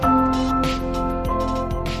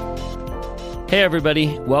Hey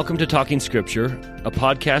everybody, welcome to Talking Scripture, a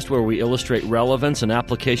podcast where we illustrate relevance and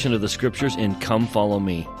application of the Scriptures in Come Follow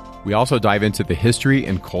Me. We also dive into the history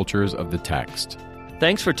and cultures of the text.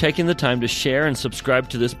 Thanks for taking the time to share and subscribe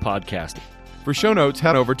to this podcast. For show notes,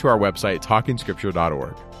 head over to our website,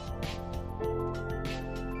 talkingscripture.org.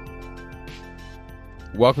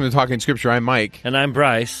 Welcome to Talking Scripture. I'm Mike. And I'm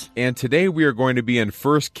Bryce. And today we are going to be in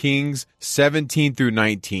 1 Kings 17 through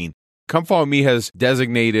 19. Come Follow Me has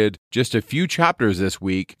designated just a few chapters this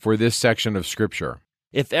week for this section of Scripture.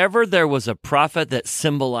 If ever there was a prophet that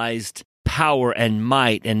symbolized power and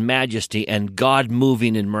might and majesty and God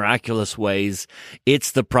moving in miraculous ways,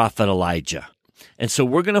 it's the prophet Elijah. And so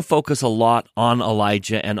we're going to focus a lot on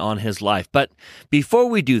Elijah and on his life. But before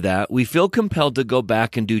we do that, we feel compelled to go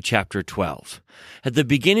back and do chapter 12. At the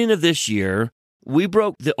beginning of this year, we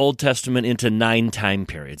broke the Old Testament into 9 time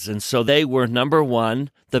periods. And so they were, number 1,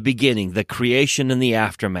 the beginning, the creation and the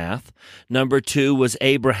aftermath. Number 2 was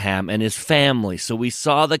Abraham and his family. So we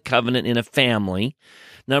saw the covenant in a family.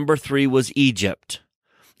 Number 3 was Egypt.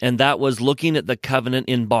 And that was looking at the covenant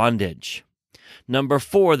in bondage. Number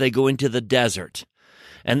 4, they go into the desert.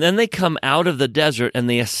 And then they come out of the desert and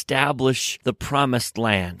they establish the promised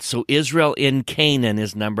land. So Israel in Canaan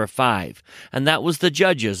is number 5. And that was the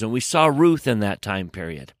judges. And we saw Ruth in that time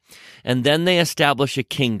period. And then they establish a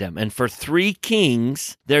kingdom. And for 3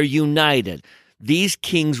 kings, they're united. These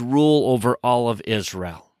kings rule over all of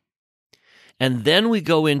Israel. And then we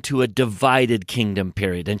go into a divided kingdom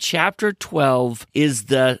period. And chapter 12 is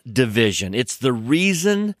the division. It's the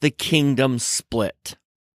reason the kingdom split.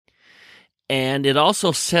 And it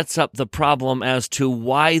also sets up the problem as to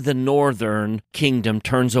why the northern kingdom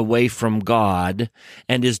turns away from God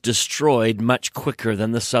and is destroyed much quicker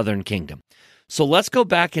than the southern kingdom. So let's go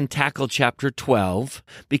back and tackle chapter 12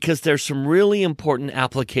 because there's some really important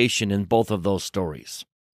application in both of those stories.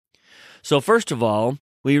 So first of all,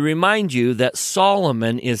 we remind you that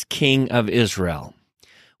Solomon is king of Israel.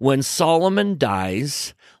 When Solomon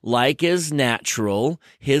dies, like is natural,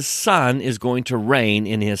 his son is going to reign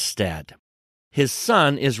in his stead. His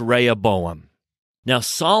son is Rehoboam. Now,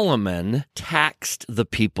 Solomon taxed the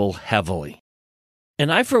people heavily. And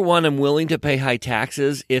I, for one, am willing to pay high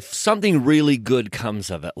taxes if something really good comes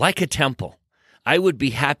of it, like a temple. I would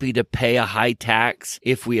be happy to pay a high tax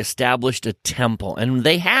if we established a temple. And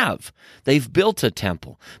they have. They've built a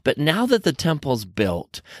temple. But now that the temple's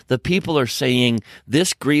built, the people are saying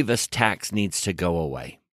this grievous tax needs to go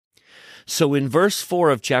away. So in verse 4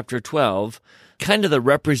 of chapter 12, kind of the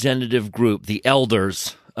representative group, the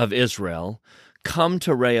elders of Israel, come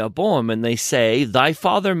to Rehoboam and they say, "Thy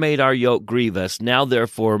father made our yoke grievous. Now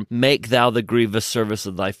therefore make thou the grievous service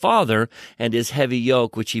of thy father, and his heavy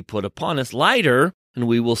yoke which he put upon us lighter, and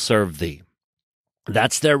we will serve thee."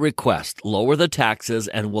 That's their request. Lower the taxes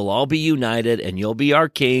and we'll all be united and you'll be our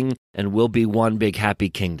king and we'll be one big happy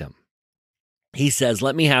kingdom. He says,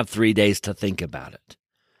 let me have 3 days to think about it.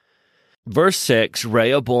 Verse 6,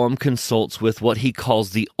 Rehoboam consults with what he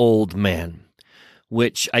calls the old men,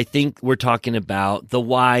 which I think we're talking about the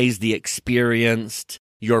wise, the experienced,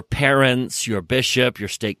 your parents, your bishop, your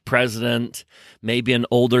stake president, maybe an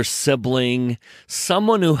older sibling,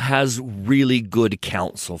 someone who has really good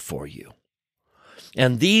counsel for you.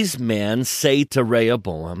 And these men say to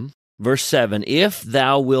Rehoboam, verse 7, "If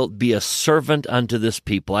thou wilt be a servant unto this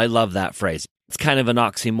people," I love that phrase. It's kind of an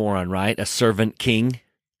oxymoron, right? A servant king.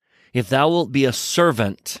 "If thou wilt be a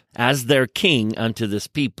servant as their king unto this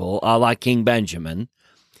people, a la King Benjamin,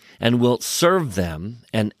 and wilt serve them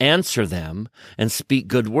and answer them and speak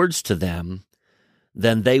good words to them,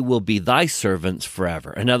 then they will be thy servants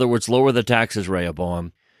forever." In other words, lower the taxes,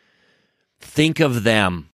 Rehoboam. Think of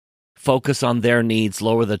them. Focus on their needs,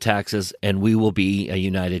 lower the taxes, and we will be a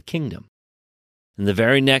united kingdom. And the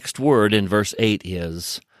very next word in verse 8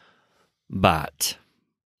 is, "But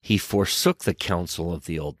he forsook the counsel of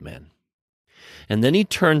the old men." And then he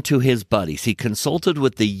turned to his buddies. He consulted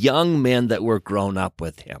with the young men that were grown up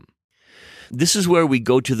with him. This is where we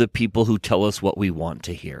go to the people who tell us what we want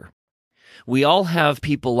to hear. We all have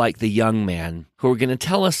people like the young man who are going to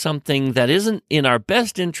tell us something that isn't in our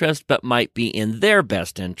best interest, but might be in their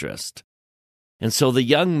best interest. And so the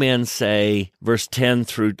young men say, verse 10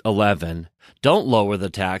 through 11, "Don't lower the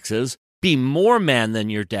taxes. Be more man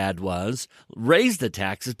than your dad was. Raise the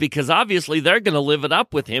taxes because obviously they're going to live it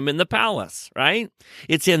up with him in the palace, right?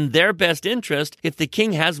 It's in their best interest if the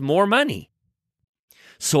king has more money."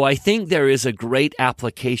 So I think there is a great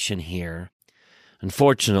application here.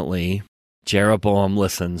 Unfortunately, Jeroboam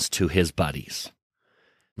listens to his buddies.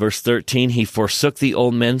 Verse 13, he forsook the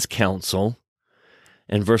old men's counsel.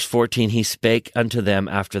 And verse 14, he spake unto them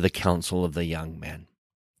after the counsel of the young men.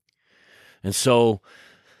 And so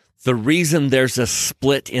the reason there's a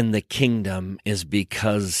split in the kingdom is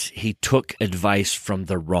because he took advice from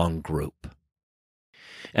the wrong group.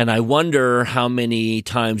 And I wonder how many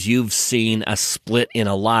times you've seen a split in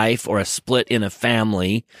a life or a split in a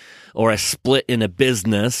family or a split in a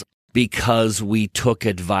business because we took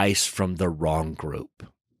advice from the wrong group.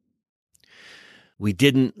 We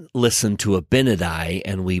didn't listen to Abinadi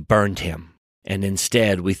and we burned him. And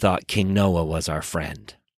instead we thought King Noah was our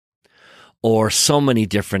friend. Or so many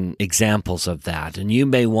different examples of that. And you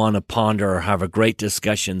may want to ponder or have a great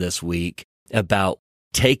discussion this week about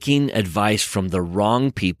taking advice from the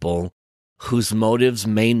wrong people whose motives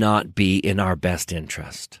may not be in our best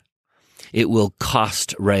interest. It will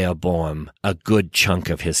cost Rehoboam a good chunk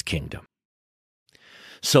of his kingdom.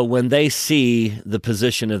 So when they see the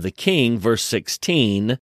position of the king, verse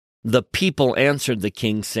 16, the people answered the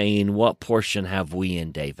king saying, "What portion have we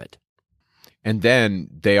in David?" And then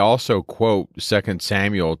they also quote 2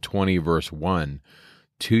 Samuel 20, verse 1,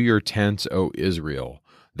 "To your tents, O Israel."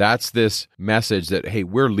 That's this message that, hey,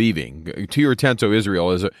 we're leaving. To your tents, O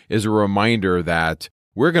Israel, is a reminder that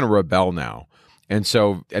we're going to rebel now. And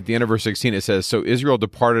so at the end of verse 16, it says, "So Israel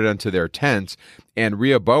departed unto their tents, and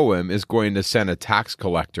Rehoboam is going to send a tax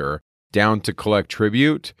collector down to collect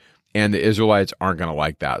tribute, and the Israelites aren't going to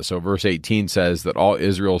like that." So verse 18 says that all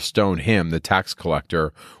Israel stoned him, the tax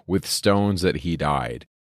collector, with stones that he died.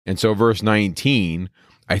 And so verse 19,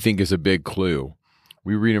 I think, is a big clue.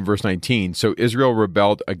 We read in verse 19, "So Israel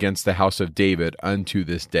rebelled against the house of David unto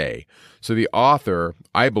this day." So the author,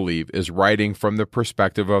 I believe, is writing from the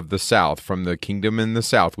perspective of the south, from the kingdom in the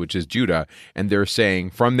south, which is Judah, and they're saying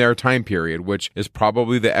from their time period, which is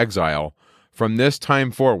probably the exile, from this time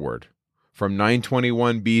forward, from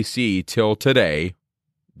 921 BC till today,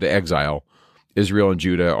 the exile, Israel and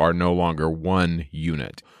Judah are no longer one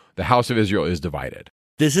unit. The house of Israel is divided.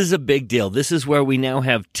 This is a big deal. This is where we now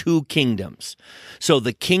have two kingdoms. So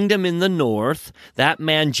the kingdom in the north, that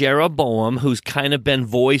man Jeroboam, who's kind of been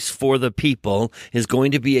voice for the people, is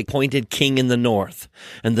going to be appointed king in the north.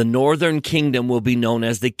 And the northern kingdom will be known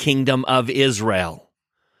as the kingdom of Israel.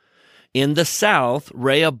 In the south,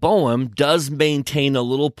 Rehoboam does maintain a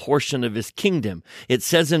little portion of his kingdom. It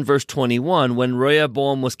says in verse 21, "When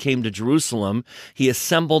Rehoboam came to Jerusalem, he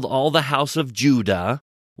assembled all the house of Judah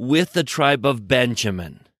with the tribe of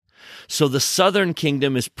Benjamin." So the southern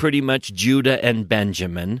kingdom is pretty much Judah and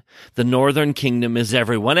Benjamin. The northern kingdom is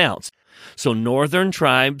everyone else. So northern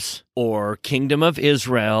tribes, or kingdom of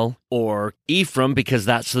Israel, or Ephraim, because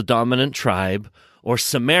that's the dominant tribe, or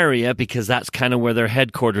Samaria, because that's kind of where their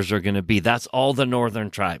headquarters are going to be. That's all the northern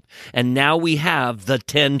tribe. And now we have the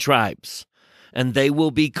 10 tribes. And they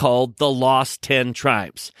will be called the lost 10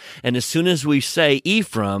 tribes. And as soon as we say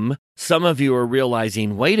Ephraim, some of you are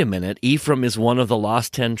realizing, wait a minute, Ephraim is one of the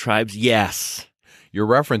lost 10 tribes? Yes. Your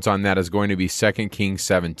reference on that is going to be 2 Kings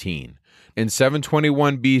 17. In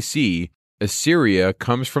 721 BC, Assyria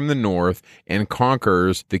comes from the north and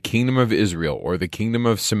conquers the kingdom of Israel, or the kingdom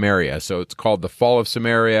of Samaria. So it's called the fall of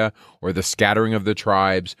Samaria, or the scattering of the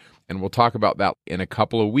tribes. And we'll talk about that in a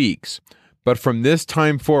couple of weeks. But from this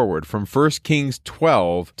time forward, from 1 Kings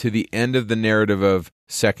 12 to the end of the narrative of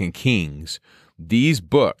 2 Kings, these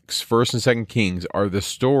books, 1 and 2 Kings, are the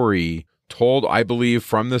story told, I believe,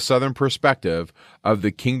 from the southern perspective of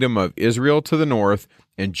the kingdom of Israel to the north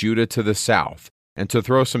and Judah to the south. And to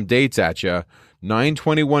throw some dates at you,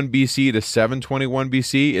 921 BC to 721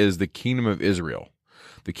 BC is the kingdom of Israel.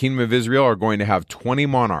 The kingdom of Israel are going to have 20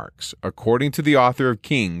 monarchs. According to the author of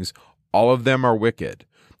Kings, all of them are wicked.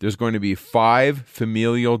 There's going to be 5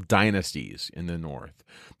 familial dynasties in the north.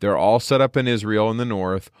 They're all set up in Israel in the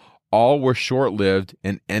north. All were short-lived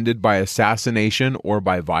and ended by assassination or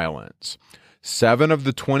by violence. 7 of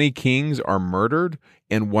the 20 kings are murdered,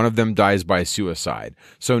 and 1 of them dies by suicide.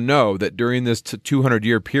 So know that during this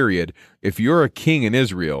 200-year period, if you're a king in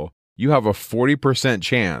Israel, you have a 40%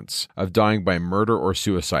 chance of dying by murder or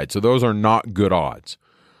suicide. So those are not good odds.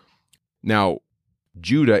 Now,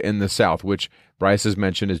 Judah in the south, which Bryce has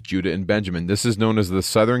mentioned as Judah and Benjamin. This is known as the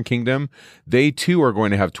southern kingdom. They too are going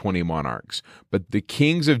to have 20 monarchs. But the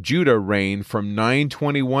kings of Judah reign from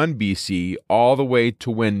 921 BC all the way to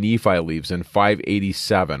when Nephi leaves in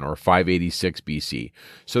 587 or 586 BC.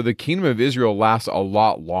 So the kingdom of Israel lasts a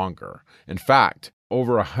lot longer. In fact,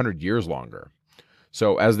 over 100 years longer.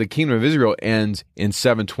 So as the kingdom of Israel ends in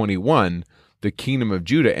 721, the kingdom of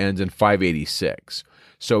Judah ends in 586.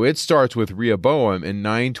 So it starts with Rehoboam in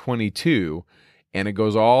 922, and it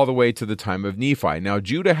goes all the way to the time of Nephi. Now,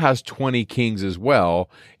 Judah has 20 kings as well,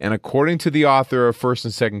 and according to the author of 1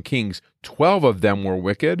 and 2 Kings, 12 of them were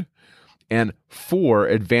wicked, and 4,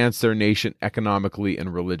 advance their nation economically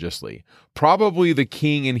and religiously. Probably the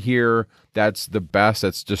king in here that's the best,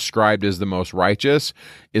 that's described as the most righteous,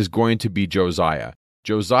 is going to be Josiah.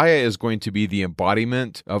 Josiah is going to be the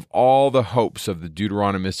embodiment of all the hopes of the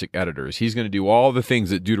Deuteronomistic editors. He's going to do all the things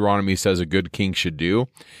that Deuteronomy says a good king should do,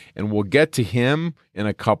 and we'll get to him in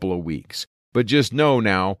a couple of weeks. But just know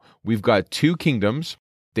now, we've got 2 kingdoms.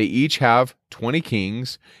 They each have 20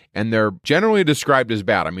 kings, and they're generally described as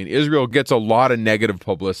bad. I mean, Israel gets a lot of negative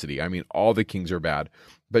publicity. I mean, all the kings are bad.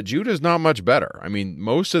 But Judah's not much better. I mean,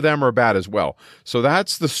 most of them are bad as well. So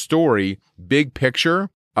that's the story, big picture,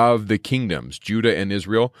 of the kingdoms, Judah and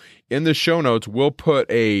Israel. In the show notes, we'll put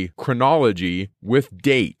a chronology with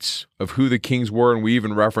dates of who the kings were, and we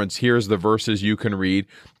even reference, here's the verses you can read.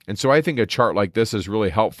 And so I think a chart like this is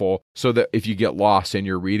really helpful so that if you get lost in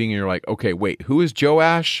your reading and you're like, okay, wait, who is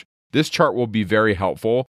Joash? This chart will be very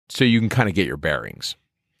helpful so you can kind of get your bearings.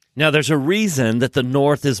 Now, there's a reason that the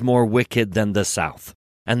north is more wicked than the south,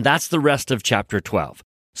 and that's the rest of chapter 12.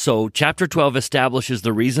 So chapter 12 establishes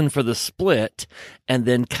the reason for the split and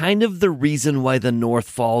then kind of the reason why the north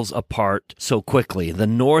falls apart so quickly. The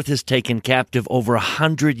north is taken captive over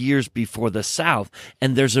 100 years before the south,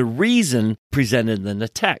 and there's a reason presented in the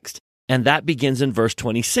text. And that begins in verse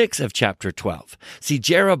 26 of chapter 12. See,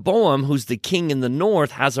 Jeroboam, who's the king in the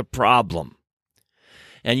north, has a problem.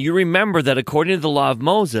 And you remember that according to the law of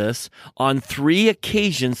Moses, on 3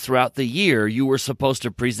 occasions throughout the year, you were supposed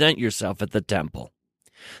to present yourself at the temple.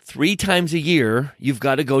 3 times a year, you've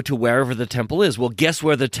got to go to wherever the temple is. Well, guess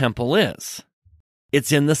where the temple is?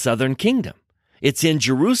 It's in the southern kingdom. It's in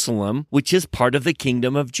Jerusalem, which is part of the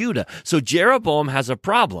kingdom of Judah. So Jeroboam has a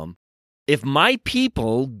problem. If my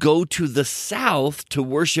people go to the south to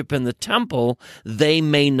worship in the temple, they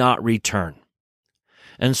may not return.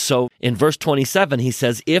 And so in verse 27, he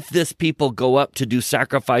says, if this people go up to do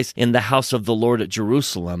sacrifice in the house of the Lord at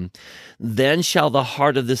Jerusalem, then shall the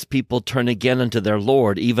heart of this people turn again unto their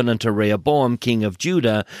Lord, even unto Rehoboam, king of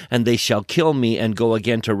Judah, and they shall kill me and go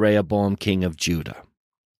again to Rehoboam, king of Judah.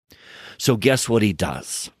 So guess what he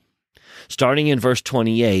does? Starting in verse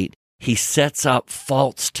 28, he sets up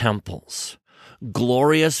false temples.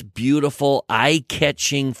 Glorious, beautiful,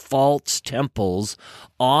 eye-catching false temples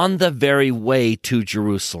on the very way to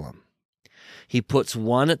Jerusalem. He puts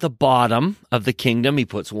one at the bottom of the kingdom. He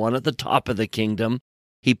puts one at the top of the kingdom.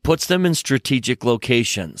 He puts them in strategic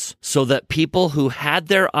locations so that people who had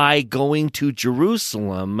their eye going to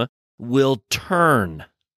Jerusalem will turn.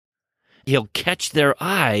 He'll catch their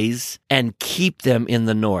eyes and keep them in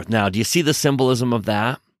the north. Now, do you see the symbolism of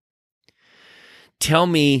that? Tell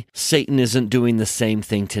me Satan isn't doing the same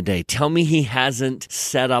thing today. Tell me he hasn't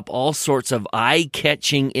set up all sorts of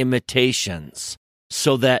eye-catching imitations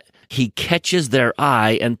so that he catches their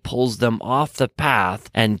eye and pulls them off the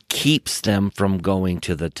path and keeps them from going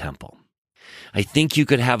to the temple. I think you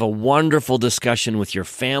could have a wonderful discussion with your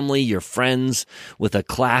family, your friends, with a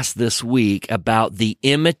class this week about the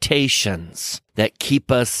imitations that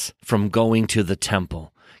keep us from going to the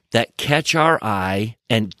temple, that catch our eye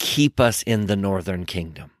and keep us in the northern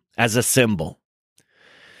kingdom as a symbol.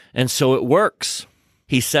 And so it works.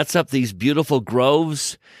 He sets up these beautiful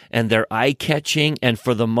groves and they're eye-catching, and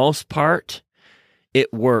for the most part,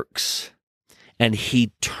 it works. And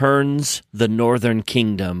he turns the northern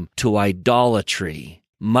kingdom to idolatry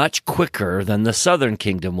much quicker than the southern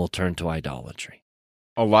kingdom will turn to idolatry.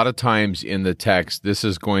 A lot of times in the text, this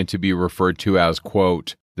is going to be referred to as,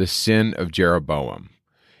 quote, the sin of Jeroboam.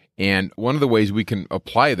 And one of the ways we can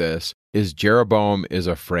apply this is Jeroboam is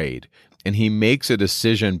afraid, and he makes a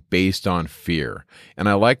decision based on fear. And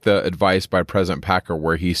I like the advice by President Packer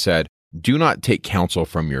where he said, do not take counsel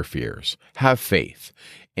from your fears. Have faith.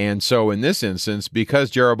 And so in this instance,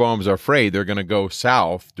 because Jeroboam's afraid they're going to go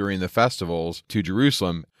south during the festivals to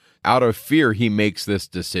Jerusalem, out of fear, he makes this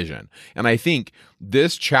decision. And I think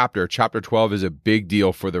this chapter 12, is a big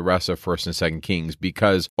deal for the rest of 1st and 2nd Kings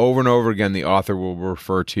because over and over again, the author will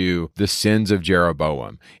refer to the sins of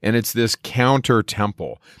Jeroboam. And it's this counter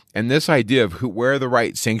temple. And this idea of where the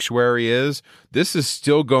right sanctuary is, this is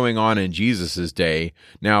still going on in Jesus' day.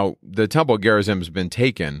 Now, the temple of Gerizim has been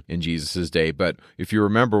taken in Jesus' day, but if you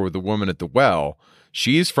remember with the woman at the well,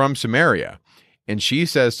 she's from Samaria. And she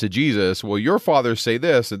says to Jesus, well, your fathers say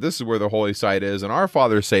this, and this is where the holy site is, and our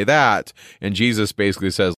fathers say that. And Jesus basically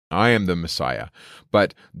says, I am the Messiah.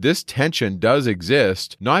 But this tension does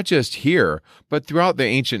exist, not just here, but throughout the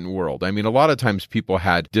ancient world. I mean, a lot of times people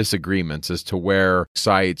had disagreements as to where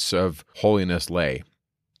sites of holiness lay.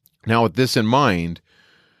 Now, with this in mind,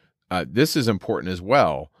 this is important as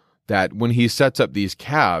well, that when he sets up these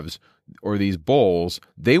calves or these bulls,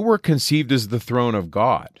 they were conceived as the throne of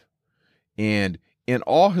God. And in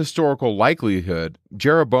all historical likelihood,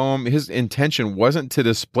 Jeroboam, his intention wasn't to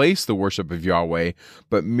displace the worship of Yahweh,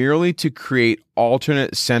 but merely to create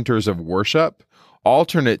alternate centers of worship,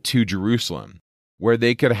 alternate to Jerusalem, where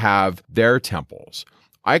they could have their temples.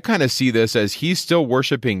 I kind of see this as he's still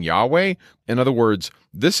worshiping Yahweh. In other words,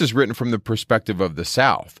 this is written from the perspective of the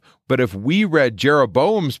South. But if we read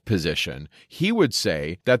Jeroboam's position, he would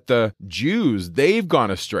say that the Jews, they've gone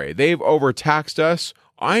astray. They've overtaxed us.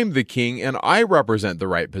 I'm the king and I represent the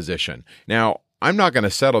right position. Now, I'm not going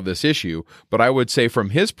to settle this issue, but I would say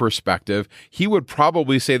from his perspective, he would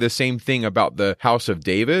probably say the same thing about the house of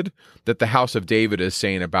David that the house of David is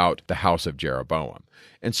saying about the house of Jeroboam.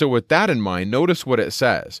 And so with that in mind, notice what it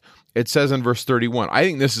says. It says in verse 31, I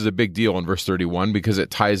think this is a big deal in verse 31 because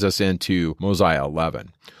it ties us into Mosiah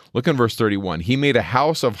 11. Look in verse 31. He made a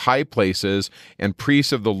house of high places and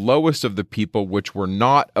priests of the lowest of the people, which were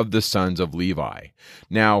not of the sons of Levi.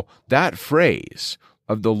 Now, that phrase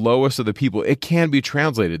of the lowest of the people, it can be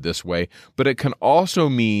translated this way, but it can also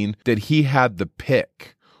mean that he had the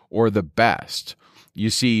pick or the best. You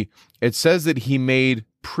see, it says that he made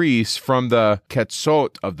priests from the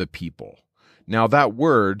ketzot of the people. Now that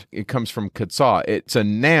word, it comes from ketzah. It's a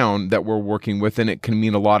noun that we're working with, and it can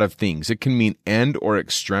mean a lot of things. It can mean end or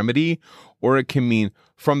extremity, or it can mean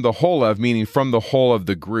from the whole of, meaning from the whole of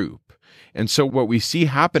the group. And so what we see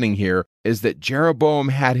happening here is that Jeroboam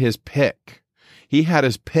had his pick. He had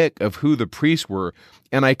his pick of who the priests were.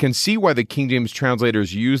 And I can see why the King James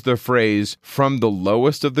translators use the phrase from the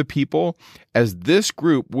lowest of the people, as this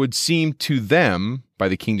group would seem to them, by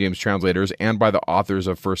the King James translators and by the authors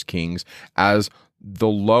of 1 Kings, as the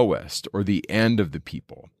lowest or the end of the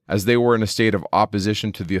people, as they were in a state of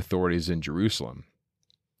opposition to the authorities in Jerusalem.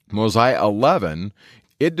 Mosiah 11,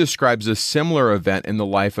 it describes a similar event in the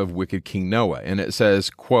life of wicked King Noah, and it says,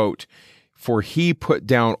 quote, for he put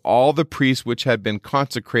down all the priests which had been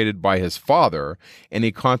consecrated by his father, and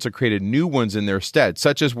he consecrated new ones in their stead,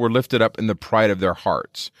 such as were lifted up in the pride of their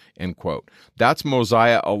hearts, end quote. That's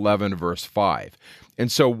Mosiah 11, verse 5.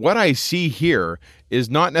 And so what I see here is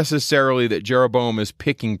not necessarily that Jeroboam is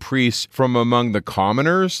picking priests from among the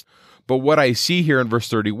commoners, but what I see here in verse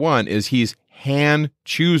 31 is he's hand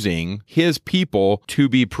choosing his people to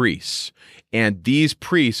be priests. And these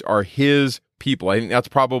priests are his people. I think that's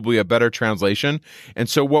probably a better translation. And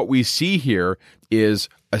so what we see here is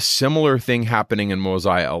a similar thing happening in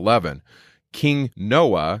Mosiah 11. King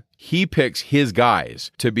Noah, he picks his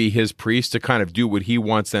guys to be his priests to kind of do what he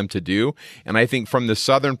wants them to do. And I think from the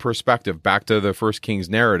southern perspective, back to the 1 Kings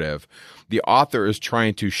narrative, the author is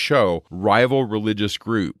trying to show rival religious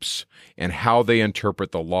groups and how they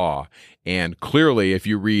interpret the law. And clearly, if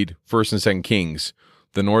you read 1st and 2nd Kings,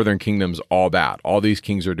 the northern kingdom's all bad. All these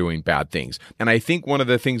kings are doing bad things. And I think one of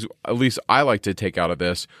the things, at least I like to take out of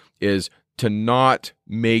this, is to not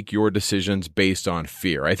make your decisions based on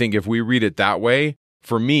fear. I think if we read it that way,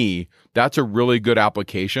 for me, that's a really good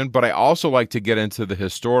application. But I also like to get into the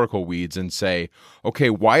historical weeds and say, okay,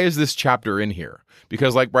 why is this chapter in here?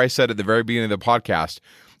 Because like Bryce said at the very beginning of the podcast,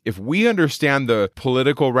 if we understand the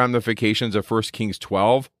political ramifications of 1 Kings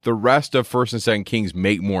 12, the rest of 1st and 2nd Kings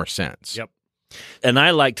make more sense. Yep. And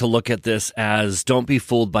I like to look at this as don't be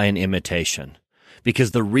fooled by an imitation.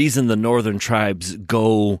 Because the reason the northern tribes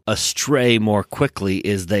go astray more quickly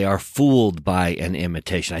is they are fooled by an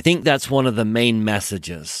imitation. I think that's one of the main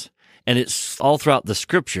messages. And it's all throughout the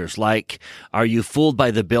scriptures. Like, are you fooled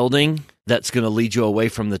by the building that's going to lead you away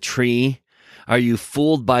from the tree? Are you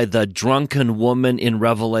fooled by the drunken woman in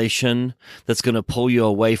Revelation that's going to pull you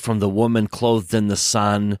away from the woman clothed in the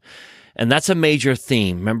sun? And that's a major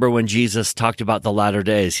theme. Remember when Jesus talked about the latter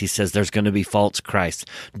days, he says there's going to be false Christs.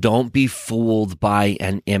 Don't be fooled by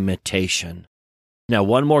an imitation. Now,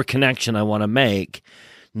 one more connection I want to make.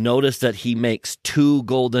 Notice that he makes 2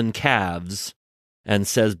 golden calves and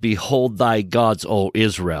says, behold thy gods, O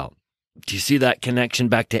Israel. Do you see that connection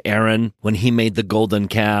back to Aaron when he made the golden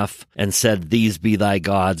calf and said, these be thy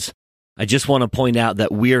gods? I just want to point out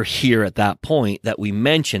that we're here at that point that we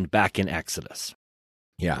mentioned back in Exodus.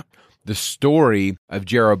 Yeah. The story of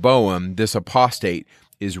Jeroboam, this apostate,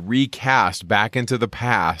 is recast back into the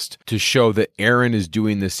past to show that Aaron is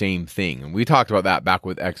doing the same thing. And we talked about that back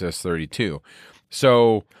with Exodus 32.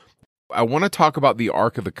 So I want to talk about the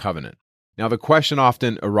Ark of the Covenant. Now, the question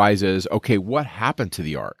often arises, okay, what happened to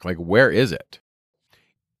the Ark? Like, where is it?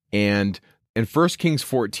 And in 1 Kings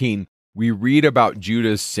 14, we read about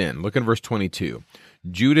Judah's sin. Look in verse 22.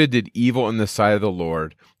 Judah did evil in the sight of the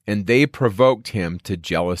Lord, and they provoked him to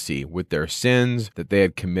jealousy with their sins that they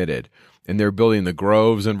had committed. And they're building the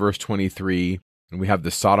groves in verse 23, and we have the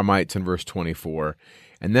Sodomites in verse 24.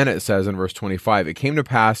 And then it says in verse 25, it came to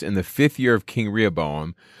pass in the 5th year of King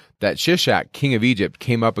Rehoboam that Shishak, king of Egypt,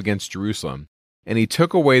 came up against Jerusalem. And he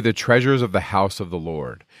took away the treasures of the house of the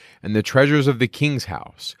Lord, and the treasures of the king's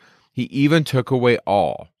house. He even took away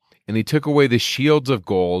all. And he took away the shields of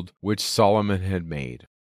gold which Solomon had made.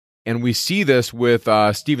 And we see this with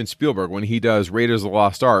Steven Spielberg when he does Raiders of the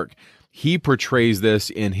Lost Ark. He portrays this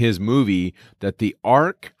in his movie that the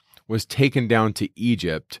ark was taken down to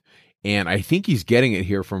Egypt. And I think he's getting it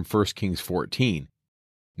here from 1 Kings 14.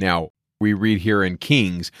 Now, we read here in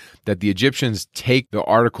Kings that the Egyptians take the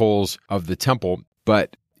articles of the temple,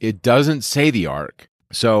 but it doesn't say the ark.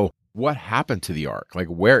 So what happened to the ark? Like,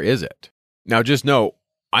 where is it? Now, just know,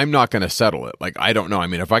 I'm not going to settle it. Like, I don't know. I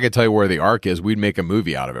mean, if I could tell you where the ark is, we'd make a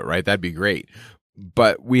movie out of it, right? That'd be great.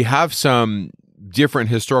 But we have some different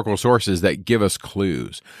historical sources that give us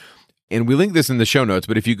clues. And we link this in the show notes,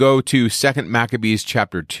 but if you go to 2 Maccabees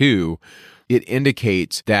chapter 2, it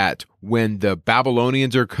indicates that when the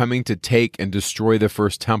Babylonians are coming to take and destroy the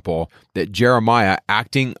first temple, that Jeremiah,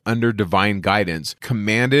 acting under divine guidance,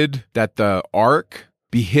 commanded that the ark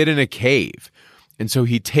be hid in a cave. And so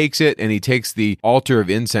he takes it and he takes the altar of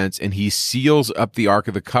incense and he seals up the Ark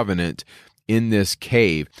of the Covenant in this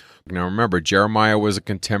cave. Now remember, Jeremiah was a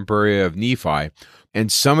contemporary of Nephi,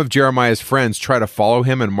 and some of Jeremiah's friends try to follow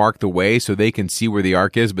him and mark the way so they can see where the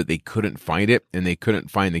ark is, but they couldn't find it and they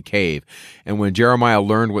couldn't find the cave. And when Jeremiah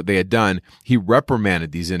learned what they had done, he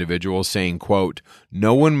reprimanded these individuals, saying, quote,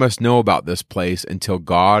 "No one must know about this place until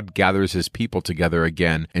God gathers his people together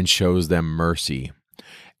again and shows them mercy.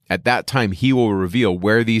 At that time, he will reveal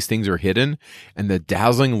where these things are hidden, and the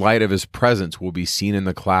dazzling light of his presence will be seen in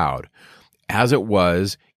the cloud, as it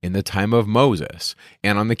was in the time of Moses,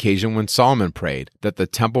 and on the occasion when Solomon prayed, that the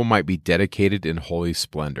temple might be dedicated in holy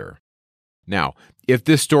splendor." Now, if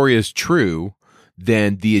this story is true,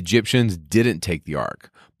 then the Egyptians didn't take the ark,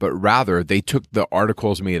 but rather they took the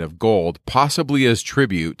articles made of gold, possibly as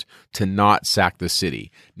tribute to not sack the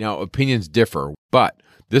city. Now, opinions differ, but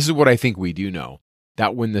this is what I think we do know.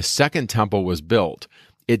 That when the second temple was built,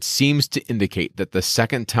 it seems to indicate that the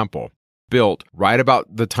second temple, built right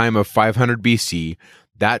about the time of 500 BC,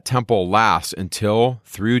 that temple lasts until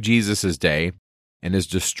through Jesus' day and is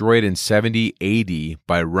destroyed in 70 AD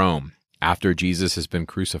by Rome after Jesus has been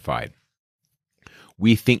crucified.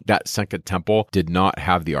 We think that second temple did not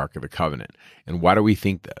have the Ark of the Covenant. And why do we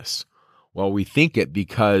think this? Well, we think it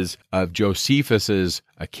because of Josephus's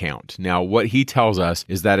account. Now, what he tells us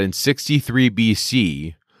is that in 63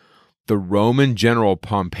 BC, the Roman general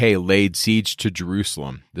Pompey laid siege to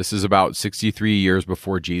Jerusalem. This is about 63 years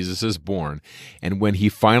before Jesus is born. And when he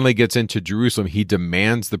finally gets into Jerusalem, he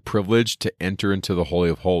demands the privilege to enter into the Holy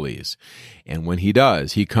of Holies. And when he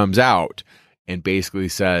does, he comes out and basically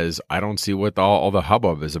says, "I don't see what all the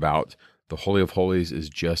hubbub is about. The Holy of Holies is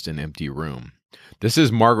just an empty room." This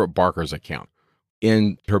is Margaret Barker's account.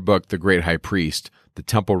 In her book, The Great High Priest, The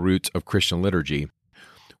Temple Roots of Christian Liturgy,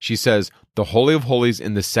 she says, "The Holy of Holies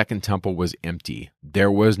in the second temple was empty.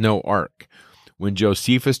 There was no ark. When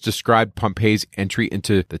Josephus described Pompey's entry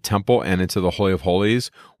into the temple and into the Holy of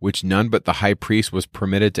Holies, which none but the high priest was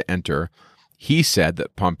permitted to enter, he said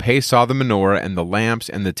that Pompey saw the menorah and the lamps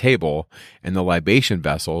and the table and the libation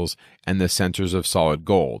vessels and the censers of solid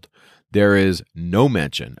gold. There is no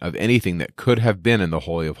mention of anything that could have been in the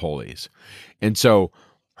Holy of Holies." And so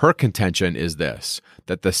her contention is this,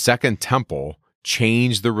 that the second temple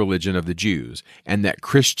changed the religion of the Jews, and that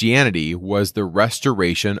Christianity was the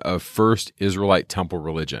restoration of first Israelite temple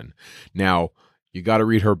religion. Now, you got to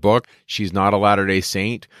read her book. She's not a Latter-day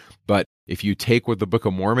Saint, but if you take what the Book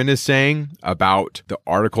of Mormon is saying about the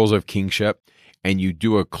articles of kingship, and you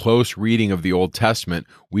do a close reading of the Old Testament,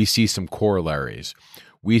 we see some corollaries.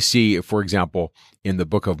 We see, for example, in the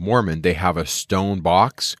Book of Mormon, they have a stone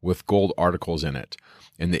box with gold articles in it.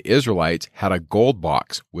 And the Israelites had a gold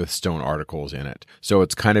box with stone articles in it. So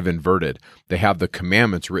it's kind of inverted. They have the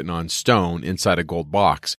commandments written on stone inside a gold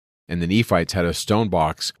box, and the Nephites had a stone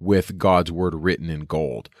box with God's word written in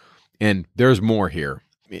gold. And there's more here.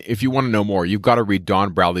 If you want to know more, you've got to read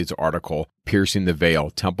Don Bradley's article, Piercing the Veil,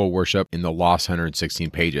 Temple Worship in the Lost 116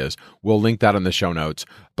 Pages. We'll link that in the show notes.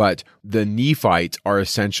 But the Nephites are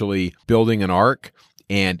essentially building an ark,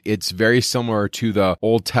 and it's very similar to the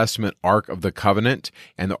Old Testament Ark of the Covenant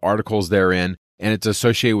and the articles therein, and it's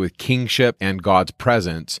associated with kingship and God's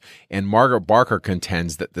presence. And Margaret Barker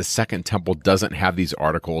contends that the second temple doesn't have these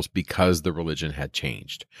articles because the religion had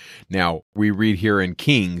changed. Now, we read here in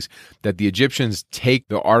Kings that the Egyptians take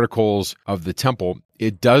the articles of the temple.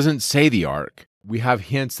 It doesn't say the ark. We have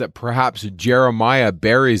hints that perhaps Jeremiah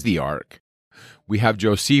buries the ark. We have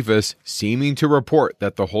Josephus seeming to report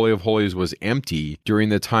that the Holy of Holies was empty during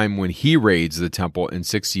the time when he raids the temple in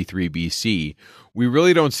 63 BC. We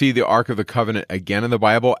really don't see the Ark of the Covenant again in the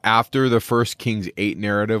Bible after the 1 Kings 8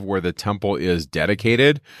 narrative where the temple is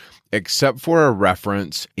dedicated, except for a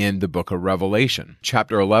reference in the book of Revelation.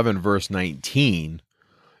 Chapter 11, verse 19,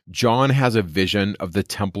 John has a vision of the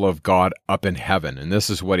temple of God up in heaven, and this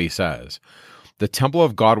is what he says. The temple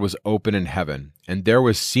of God was open in heaven, and there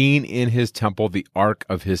was seen in his temple the ark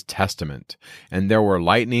of his testament. And there were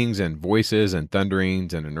lightnings and voices and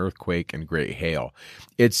thunderings and an earthquake and great hail.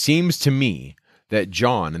 It seems to me that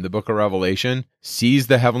John in the book of Revelation sees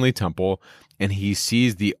the heavenly temple and he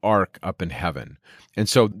sees the ark up in heaven. And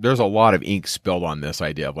so there's a lot of ink spilled on this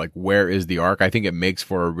idea of like, where is the ark? I think it makes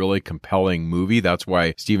for a really compelling movie. That's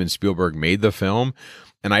why Steven Spielberg made the film.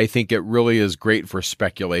 And I think it really is great for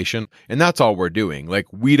speculation. And that's all we're doing. Like,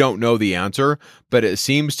 we don't know the answer, but it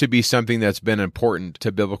seems to be something that's been important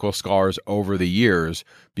to biblical scholars over the years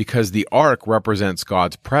because the ark represents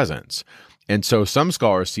God's presence. And so some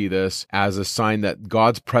scholars see this as a sign that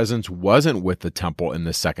God's presence wasn't with the temple in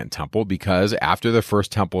the second temple, because after the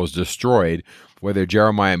first temple is destroyed, whether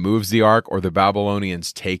Jeremiah moves the ark or the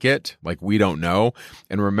Babylonians take it, like, we don't know.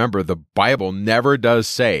 And remember, the Bible never does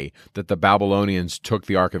say that the Babylonians took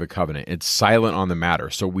the Ark of the Covenant. It's silent on the matter.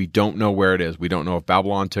 So we don't know where it is. We don't know if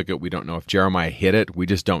Babylon took it. We don't know if Jeremiah hid it. We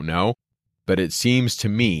just don't know. But it seems to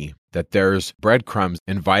me that there's breadcrumbs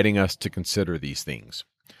inviting us to consider these things.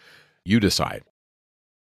 You decide.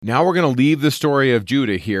 Now we're going to leave the story of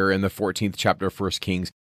Judah here in the 14th chapter of 1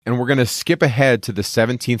 Kings, and we're going to skip ahead to the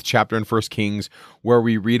 17th chapter in 1 Kings, where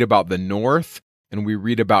we read about the north, and we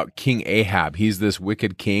read about King Ahab. He's this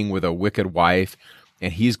wicked king with a wicked wife,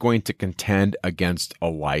 and he's going to contend against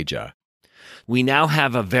Elijah. We now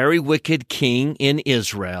have a very wicked king in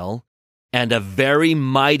Israel, and a very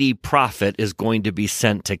mighty prophet is going to be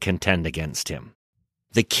sent to contend against him.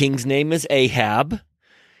 The king's name is Ahab.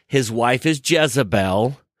 His wife is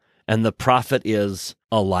Jezebel, and the prophet is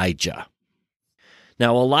Elijah.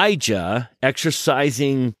 Now, Elijah,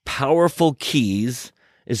 exercising powerful keys,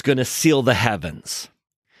 is going to seal the heavens.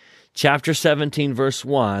 Chapter 17, verse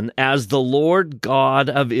 1, As the Lord God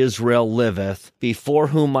of Israel liveth, before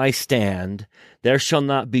whom I stand, there shall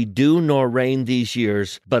not be dew nor rain these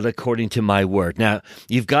years, but according to my word. Now,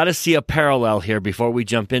 you've got to see a parallel here before we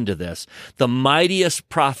jump into this. The mightiest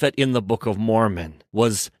prophet in the Book of Mormon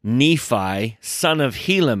was Nephi, son of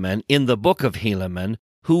Helaman, in the Book of Helaman,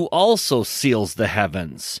 who also seals the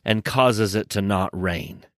heavens and causes it to not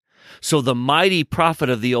rain. So the mighty prophet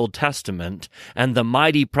of the Old Testament and the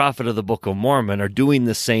mighty prophet of the Book of Mormon are doing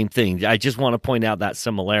the same thing. I just want to point out that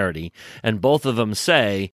similarity. And both of them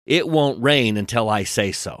say, it won't rain until I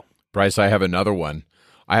say so. Bryce, I have another one.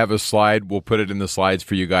 I have a slide. We'll put it in the slides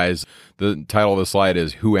for you guys. The title of the slide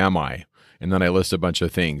is, Who Am I? And then I list a bunch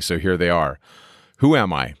of things. So here they are. Who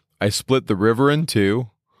am I? I split the river in two.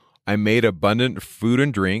 I made abundant food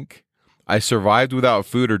and drink. I survived without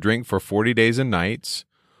food or drink for 40 days and nights.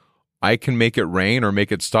 I can make it rain or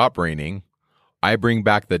make it stop raining. I bring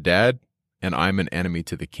back the dead, and I'm an enemy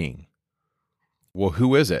to the king. Well,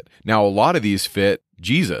 who is it? Now, a lot of these fit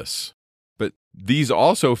Jesus, but these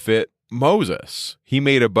also fit Moses. He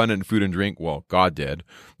made abundant food and drink. Well, God did.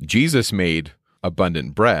 Jesus made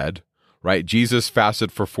abundant bread, right? Jesus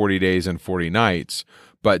fasted for 40 days and 40 nights,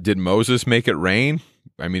 but did Moses make it rain?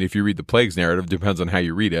 I mean, if you read the plagues narrative, depends on how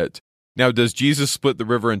you read it. Now, does Jesus split the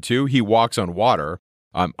river in two? He walks on water.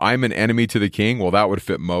 I'm an enemy to the king. Well, that would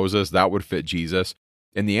fit Moses. That would fit Jesus.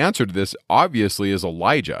 And the answer to this, obviously, is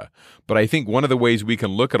Elijah. But I think one of the ways we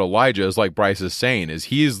can look at Elijah is, like Bryce is saying, is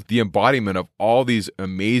he's the embodiment of all these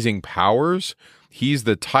amazing powers. He's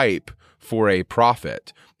the type for a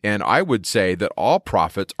prophet. And I would say that all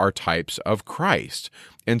prophets are types of Christ.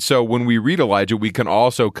 And so when we read Elijah, we can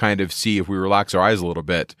also kind of see, if we relax our eyes a little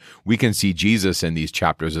bit, we can see Jesus in these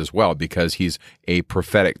chapters as well, because he's a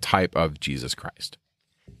prophetic type of Jesus Christ.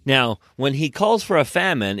 Now, when he calls for a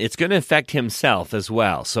famine, it's going to affect himself as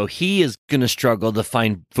well. So he is going to struggle to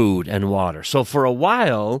find food and water. So for a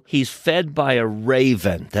while, he's fed by a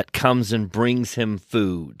raven that comes and brings him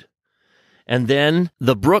food. And then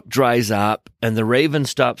the brook dries up and the raven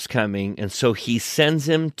stops coming. And so he sends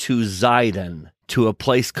him to Zidon, to a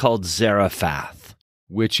place called Zarephath,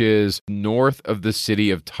 which is north of the city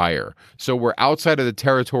of Tyre. So we're outside of the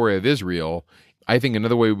territory of Israel. I think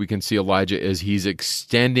another way we can see Elijah is he's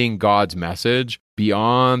extending God's message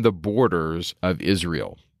beyond the borders of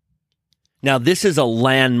Israel. Now, this is a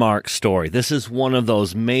landmark story. This is one of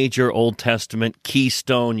those major Old Testament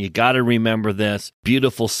keystone. You got to remember this.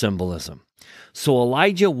 Beautiful symbolism. So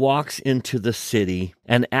Elijah walks into the city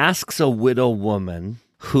and asks a widow woman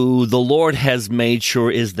who the Lord has made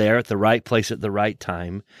sure is there at the right place at the right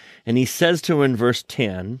time. And he says to her in verse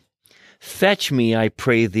 10, "Fetch me, I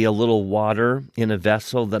pray thee, a little water in a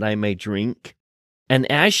vessel that I may drink." And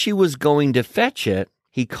as she was going to fetch it,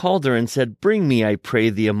 he called her and said, "Bring me, I pray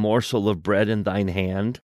thee, a morsel of bread in thine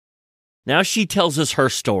hand." Now she tells us her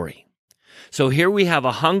story. So here we have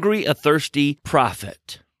a hungry, a thirsty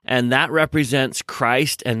prophet. And that represents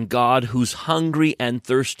Christ and God, who's hungry and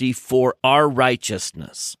thirsty for our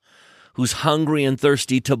righteousness, who's hungry and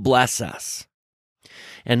thirsty to bless us.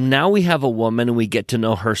 And now we have a woman, and we get to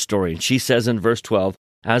know her story. And she says in verse 12,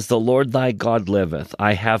 "As the Lord thy God liveth,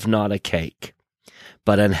 I have not a cake,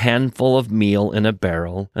 but an handful of meal in a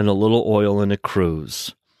barrel, and a little oil in a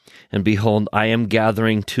cruse. And behold, I am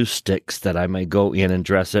gathering 2 sticks, that I may go in and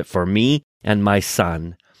dress it for me and my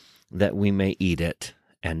son, that we may eat it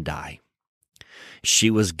and die."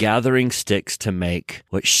 She was gathering sticks to make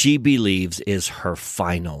what she believes is her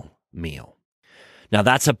final meal. Now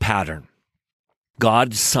that's a pattern.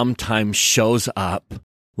 God sometimes shows up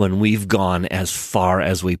when we've gone as far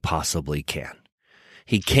as we possibly can.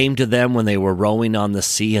 He came to them when they were rowing on the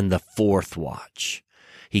sea in the 4th watch.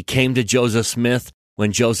 He came to Joseph Smith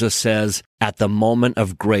when Joseph says, "At the moment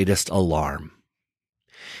of greatest alarm."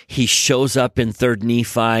 He shows up in 3rd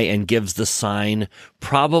Nephi and gives the sign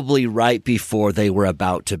probably right before they were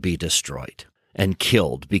about to be destroyed and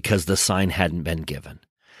killed because the sign hadn't been given.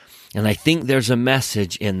 And I think there's a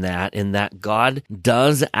message in that God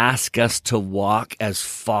does ask us to walk as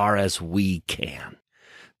far as we can.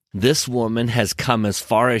 This woman has come as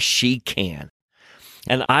far as she can.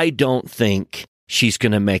 And I don't think she's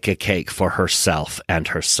going to make a cake for herself and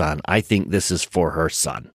her son. I think this is for her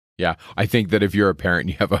son. Yeah, I think that if you're a parent and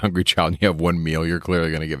you have a hungry child and you have one meal, you're clearly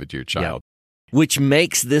going to give it to your child. Yeah. Which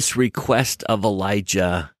makes this request of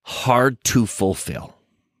Elijah hard to fulfill.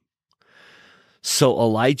 So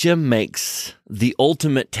Elijah makes the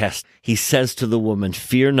ultimate test. He says to the woman,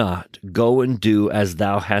 "Fear not, go and do as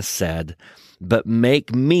thou hast said, but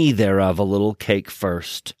make me thereof a little cake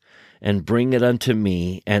first, and bring it unto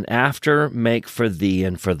me, and after make for thee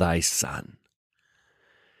and for thy son."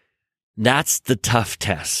 That's the tough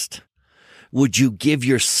test. Would you give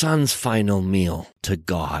your son's final meal to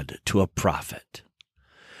God, to a prophet?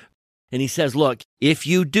 And he says, look, if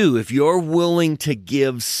you're willing to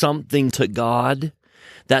give something to God,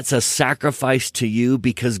 that's a sacrifice to you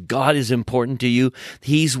because God is important to you.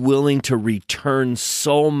 He's willing to return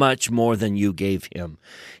so much more than you gave him.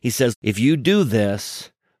 He says, if you do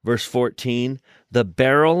this, verse 14, "The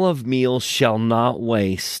barrel of meal shall not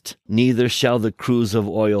waste, neither shall the cruse of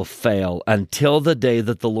oil fail, until the day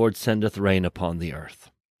that the Lord sendeth rain upon the earth."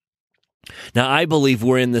 Now, I believe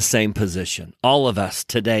we're in the same position. All of us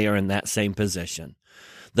today are in that same position.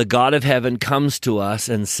 The God of heaven comes to us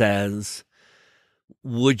and says,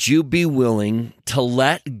 would you be willing to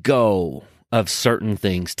let go of certain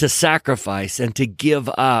things, to sacrifice and to give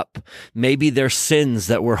up maybe their sins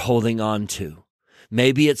that we're holding on to?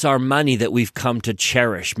 Maybe it's our money that we've come to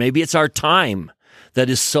cherish. Maybe it's our time that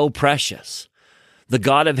is so precious. The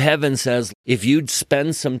God of heaven says, if you'd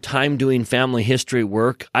spend some time doing family history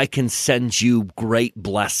work, I can send you great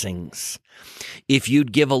blessings. If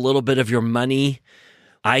you'd give a little bit of your money,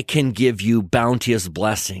 I can give you bounteous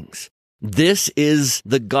blessings. This is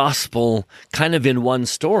the gospel kind of in one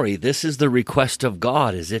story. This is the request of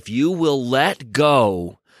God, is if you will let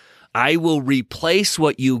go, I will replace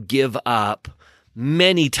what you give up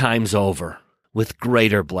many times over with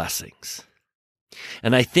greater blessings.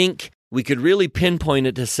 And I think we could really pinpoint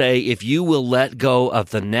it to say, if you will let go of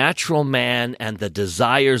the natural man and the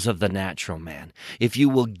desires of the natural man, if you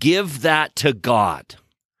will give that to God,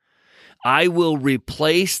 I will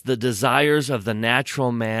replace the desires of the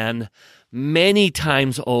natural man many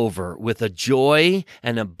times over with a joy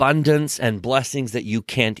and abundance and blessings that you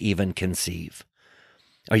can't even conceive.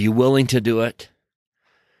 Are you willing to do it?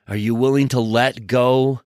 Are you willing to let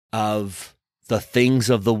go of the things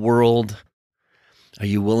of the world? Are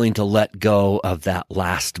you willing to let go of that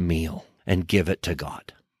last meal and give it to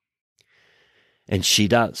God? And she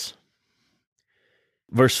does.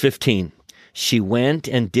 Verse 15, she went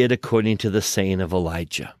and did according to the saying of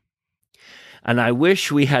Elijah. And I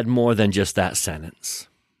wish we had more than just that sentence.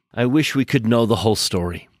 I wish we could know the whole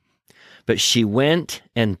story. But she went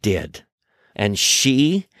and did. And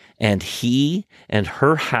she and he and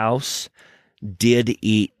her house did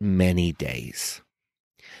eat many days.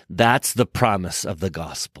 That's the promise of the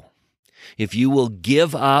gospel. If you will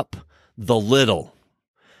give up the little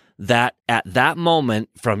that at that moment,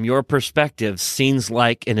 from your perspective, seems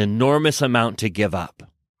like an enormous amount to give up,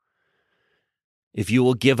 if you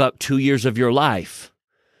will give up 2 years of your life,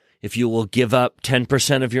 if you will give up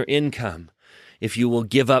 10% of your income, if you will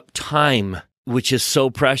give up time, which is so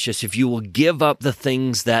precious, if you will give up the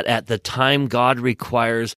things that at the time God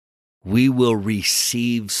requires, we will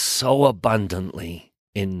receive so abundantly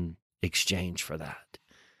in exchange for that.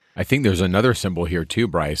 I think there's another symbol here too,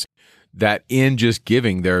 Bryce, that in just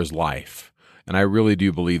giving, there's life. And I really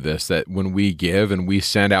do believe this, that when we give and we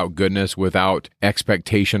send out goodness without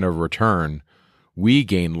expectation of return, we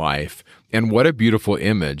gain life. And what a beautiful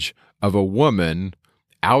image of a woman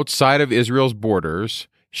outside of Israel's borders.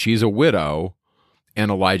 She's a widow,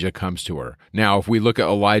 and Elijah comes to her. Now, if we look at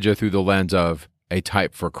Elijah through the lens of a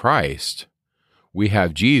type for Christ, we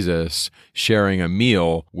have Jesus sharing a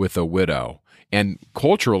meal with a widow. And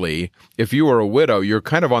culturally, if you are a widow, you're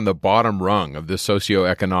kind of on the bottom rung of the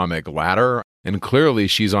socioeconomic ladder. And clearly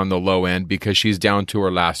she's on the low end because she's down to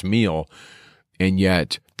her last meal. And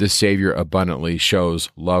yet the Savior abundantly shows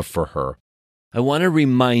love for her. I want to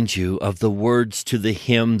remind you of the words to the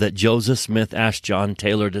hymn that Joseph Smith asked John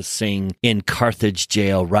Taylor to sing in Carthage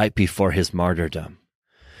jail right before his martyrdom.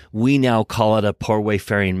 We now call it a poor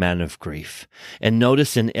wayfaring man of grief. And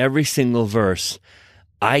notice in every single verse,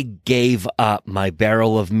 I gave up my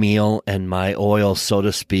barrel of meal and my oil, so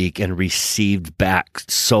to speak, and received back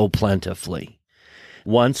so plentifully.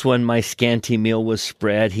 Once when my scanty meal was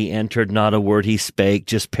spread, he entered, not a word he spake,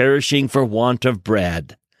 just perishing for want of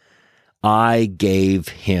bread. I gave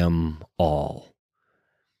him all.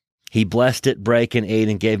 He blessed it, brake, and ate,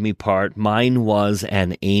 and gave me part. Mine was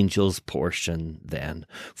an angel's portion then.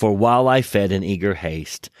 For while I fed in eager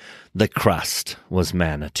haste, the crust was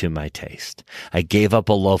manna to my taste. I gave up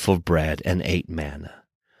a loaf of bread and ate manna.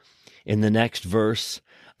 In the next verse,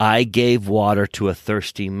 I gave water to a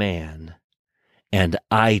thirsty man, and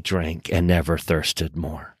I drank and never thirsted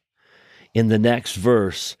more. In the next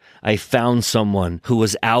verse, I found someone who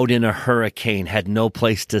was out in a hurricane, had no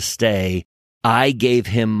place to stay. I gave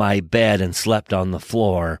him my bed and slept on the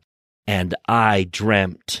floor, and I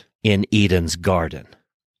dreamt in Eden's garden.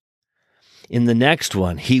 In the next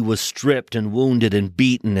one, he was stripped and wounded and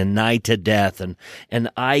beaten and nigh to death, and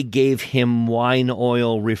I gave him wine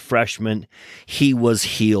oil refreshment. He was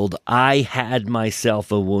healed. I had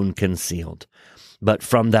myself a wound concealed, but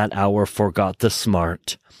from that hour forgot the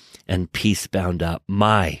smart, and peace bound up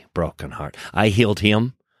my broken heart. I healed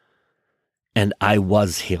him, and I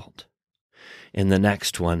was healed. In the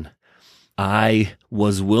next one, I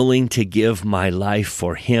was willing to give my life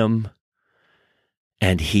for him,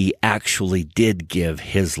 and he actually did give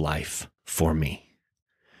his life for me.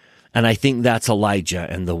 And I think that's Elijah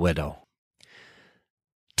and the widow.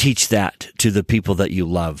 Teach that to the people that you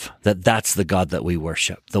love, that that's the God that we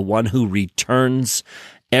worship, the one who returns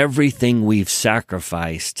everything we've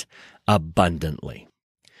sacrificed abundantly.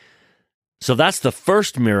 So that's the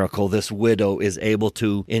first miracle this widow is able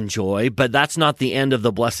to enjoy, but that's not the end of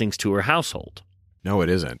the blessings to her household. No, it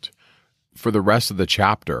isn't. For the rest of the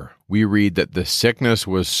chapter, we read that the sickness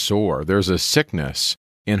was sore. There's a sickness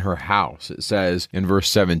in her house. It says in verse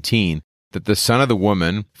 17 that the son of the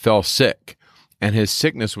woman fell sick, and his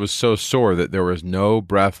sickness was so sore that there was no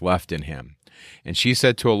breath left in him. And she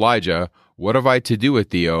said to Elijah, What have I to do with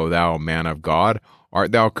thee, O thou man of God?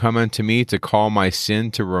 Art thou come unto me to call my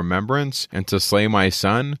sin to remembrance, and to slay my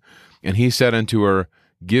son? And he said unto her,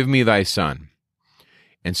 Give me thy son.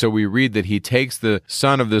 And so we read that he takes the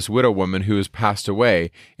son of this widow woman who has passed away,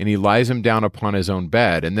 and he lies him down upon his own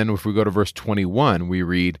bed. And then if we go to verse 21, we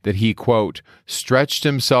read that he, quote, stretched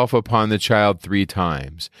himself upon the child 3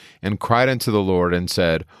 times, and cried unto the Lord, and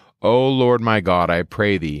said, O Lord my God, I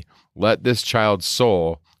pray thee, let this child's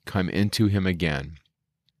soul come into him again.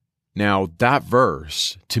 Now, that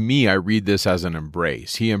verse, to me, I read this as an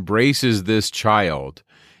embrace. He embraces this child,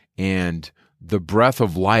 and the breath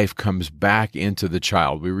of life comes back into the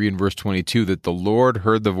child. We read in verse 22 that the Lord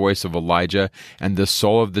heard the voice of Elijah, and the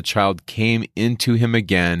soul of the child came into him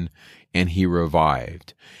again, and he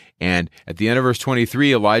revived. And at the end of verse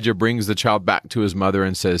 23, Elijah brings the child back to his mother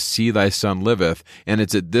and says, See, thy son liveth. And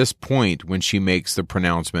it's at this point when she makes the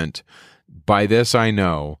pronouncement, By this I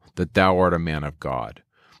know that thou art a man of God,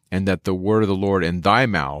 and that the word of the Lord in thy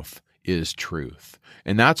mouth is truth.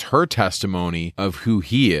 And that's her testimony of who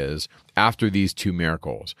he is after these 2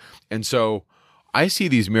 miracles. And so I see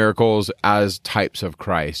these miracles as types of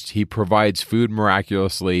Christ. He provides food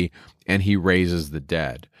miraculously, and he raises the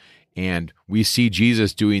dead. And we see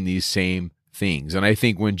Jesus doing these same things. And I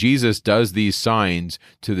think when Jesus does these signs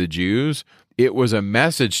to the Jews, it was a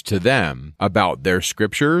message to them about their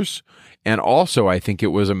scriptures. And also, I think it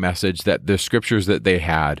was a message that the scriptures that they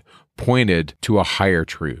had pointed to a higher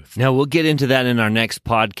truth. Now, we'll get into that in our next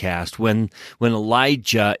podcast when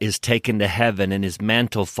Elijah is taken to heaven and his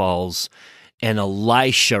mantle falls and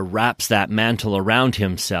Elisha wraps that mantle around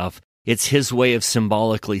himself. It's his way of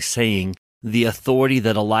symbolically saying, the authority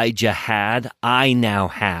that Elijah had, I now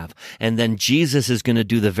have. And then Jesus is going to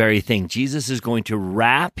do the very thing. Jesus is going to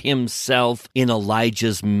wrap himself in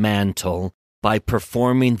Elijah's mantle by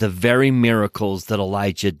performing the very miracles that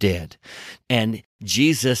Elijah did. And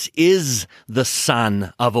Jesus is the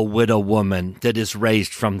son of a widow woman that is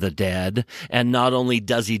raised from the dead. And not only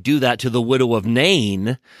does he do that to the widow of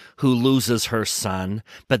Nain, who loses her son,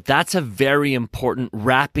 but that's a very important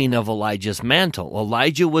wrapping of Elijah's mantle.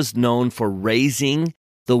 Elijah was known for raising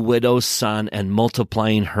the widow's son and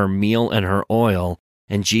multiplying her meal and her oil.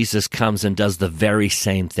 And Jesus comes and does the very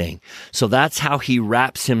same thing. So that's how he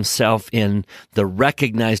wraps himself in the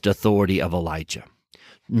recognized authority of Elijah.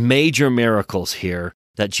 Major miracles here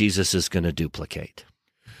that Jesus is going to duplicate.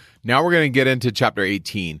 Now we're going to get into chapter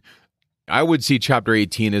 18. I would see chapter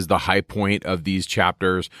 18 as the high point of these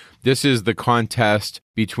chapters. This is the contest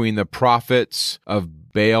between the prophets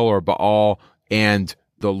of Baal or Baal and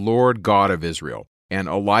the Lord God of Israel. And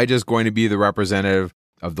Elijah is going to be the representative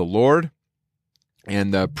of the Lord.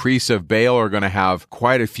 And the priests of Baal are going to have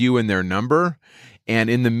quite a few in their number.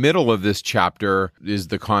 And in the middle of this chapter is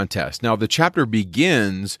the contest. Now, the chapter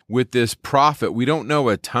begins with this prophet. We don't know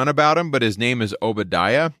a ton about him, but his name is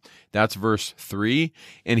Obadiah. That's verse 3.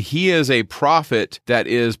 And he is a prophet that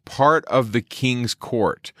is part of the king's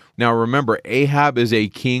court. Now, remember, Ahab is a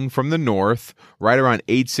king from the north, right around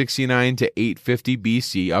 869 to 850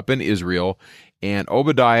 BC, up in Israel. And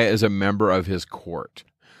Obadiah is a member of his court.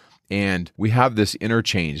 And we have this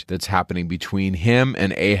interchange that's happening between him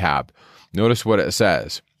and Ahab. Notice what it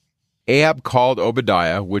says. Ahab called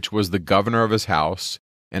Obadiah, which was the governor of his house,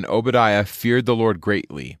 and Obadiah feared the Lord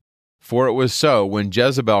greatly. For it was so, when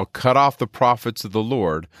Jezebel cut off the prophets of the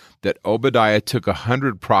Lord, that Obadiah took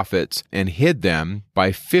 100 prophets and hid them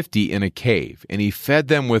by 50 in a cave, and he fed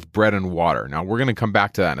them with bread and water. Now, we're going to come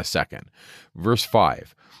back to that in a second. Verse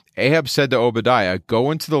 5. Ahab said to Obadiah,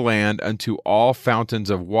 Go into the land unto all fountains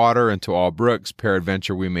of water and to all brooks,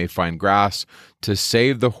 peradventure we may find grass, to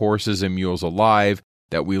save the horses and mules alive,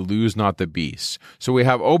 that we lose not the beasts. So we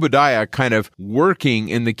have Obadiah kind of working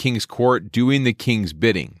in the king's court, doing the king's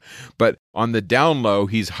bidding. But on the down low,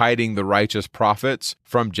 he's hiding the righteous prophets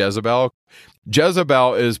from Jezebel.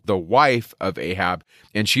 Jezebel is the wife of Ahab,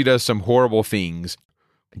 and she does some horrible things.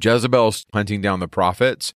 Jezebel's hunting down the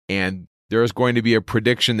prophets, and there is going to be a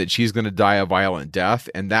prediction that she's going to die a violent death,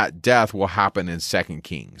 and that death will happen in 2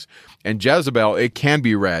 Kings. And Jezebel, it can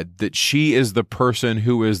be read that she is the person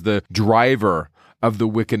who is the driver of the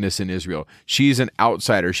wickedness in Israel. She's an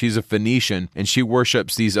outsider. She's a Phoenician, and she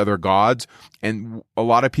worships these other gods. And a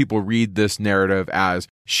lot of people read this narrative as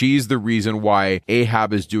she's the reason why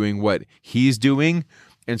Ahab is doing what he's doing.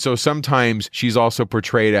 And so sometimes she's also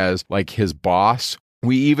portrayed as like his boss.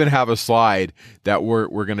 We even have a slide that we're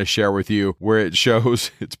going to share with you where it shows,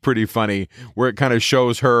 it's pretty funny, where it kind of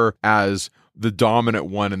shows her as the dominant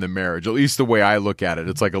one in the marriage, at least the way I look at it.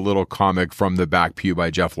 It's like a little comic from the back pew by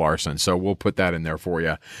Jeff Larson. So we'll put that in there for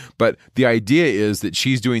you. But the idea is that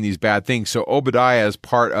she's doing these bad things. So Obadiah, as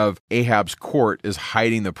part of Ahab's court, is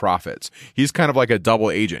hiding the prophets. He's kind of like a double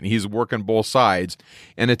agent. He's working both sides.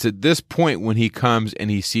 And it's at this point when he comes and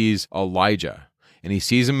he sees Elijah. And he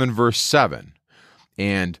sees him in verse 7.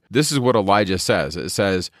 And this is what Elijah says. It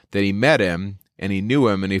says that he met him and he knew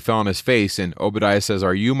him and he fell on his face. And Obadiah says,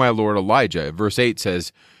 Are you my Lord Elijah? Verse 8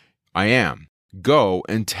 says, I am. Go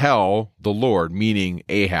and tell the Lord, meaning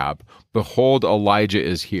Ahab, behold, Elijah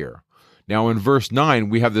is here. Now in verse 9,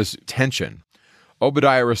 we have this tension.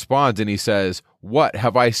 Obadiah responds and he says, What,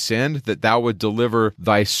 have I sinned that thou would deliver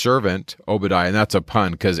thy servant, Obadiah? And that's a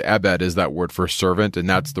pun because Ebed is that word for servant, and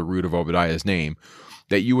that's the root of Obadiah's name.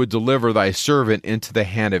 That you would deliver thy servant into the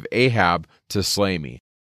hand of Ahab to slay me.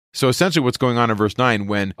 So essentially what's going on in verse 9,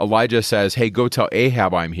 when Elijah says, hey, go tell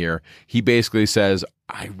Ahab I'm here, he basically says,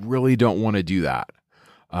 I really don't want to do that.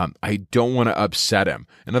 I don't want to upset him.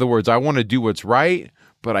 In other words, I want to do what's right,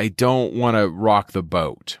 but I don't want to rock the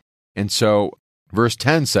boat. And so verse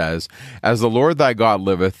 10 says, As the Lord thy God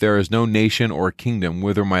liveth, there is no nation or kingdom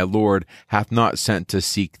whither my Lord hath not sent to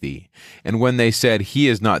seek thee. And when they said, He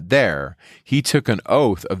is not there, he took an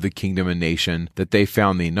oath of the kingdom and nation that they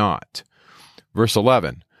found thee not. Verse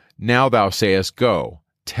 11, Now thou sayest, Go,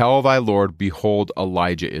 tell thy Lord, behold,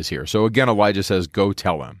 Elijah is here. So again, Elijah says, Go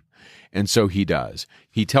tell him. And so he does.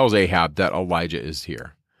 He tells Ahab that Elijah is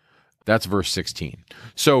here. That's verse 16.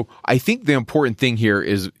 So I think the important thing here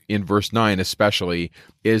is in verse 9 especially,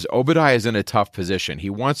 is Obadiah is in a tough position. He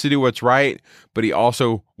wants to do what's right, but he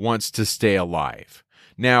also wants to stay alive.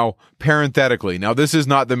 Now, parenthetically, now this is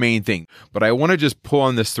not the main thing, but I want to just pull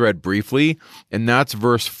on this thread briefly, and that's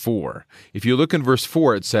verse 4. If you look in verse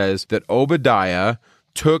 4, it says that Obadiah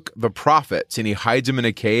took the prophets and he hides them in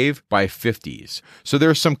a cave by 50s. So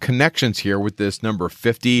there's some connections here with this number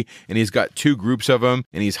 50, and he's got two groups of them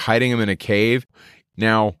and he's hiding them in a cave.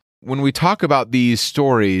 Now, when we talk about these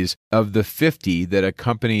stories of the 50 that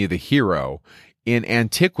accompany the hero, in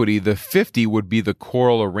antiquity, the 50 would be the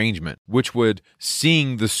choral arrangement, which would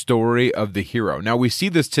sing the story of the hero. Now, we see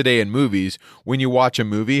this today in movies. When you watch a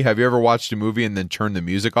movie, have you ever watched a movie and then turn the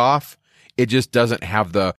music off? It just doesn't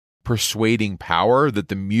have the persuading power that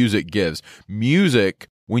the music gives. Music,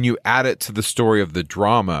 when you add it to the story of the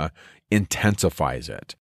drama, intensifies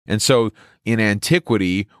it. And so in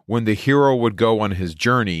antiquity, when the hero would go on his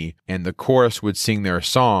journey and the chorus would sing their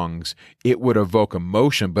songs, it would evoke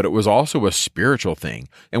emotion, but it was also a spiritual thing.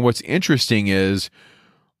 And what's interesting is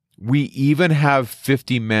we even have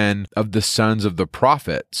 50 men of the sons of the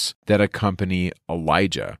prophets that accompany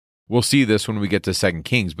Elijah. We'll see this when we get to 2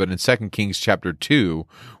 Kings, but in 2 Kings chapter 2,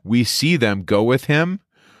 we see them go with him,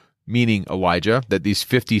 meaning Elijah, that these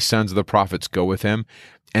 50 sons of the prophets go with him,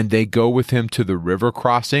 and they go with him to the river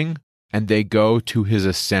crossing, and they go to his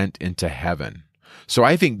ascent into heaven. So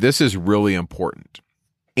I think this is really important.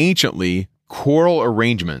 Anciently, choral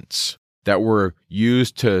arrangements that were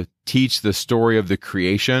used to teach the story of the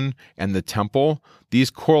creation and the temple,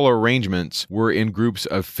 these choral arrangements were in groups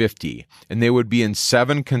of 50, and they would be in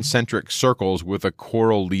 7 concentric circles with a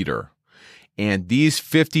choral leader. And these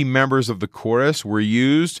 50 members of the chorus were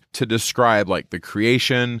used to describe like the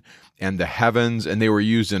creation and the heavens, and they were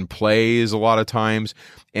used in plays a lot of times,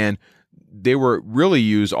 and they were really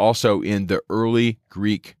used also in the early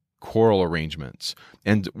Greek choral arrangements.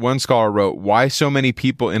 And one scholar wrote, "Why so many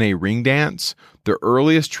people in a ring dance? The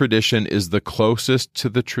earliest tradition is the closest to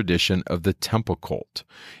the tradition of the temple cult.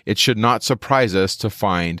 It should not surprise us to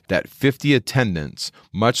find that 50 attendants,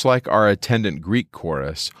 much like our attendant Greek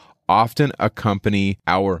chorus, often accompany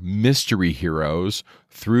our mystery heroes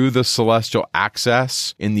through the celestial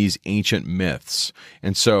access in these ancient myths."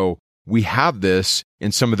 And so we have this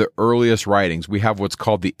in some of the earliest writings. We have what's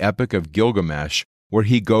called the Epic of Gilgamesh, where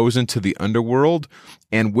he goes into the underworld,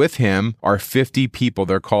 and with him are 50 people.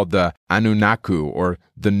 They're called the Anunnaki, or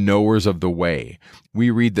the knowers of the way. We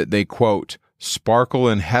read that they, quote, "sparkle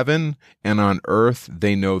in heaven, and on earth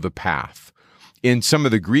they know the path." In some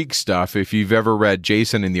of the Greek stuff, if you've ever read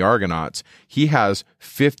Jason and the Argonauts, he has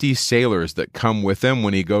 50 sailors that come with him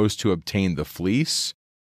when he goes to obtain the fleece.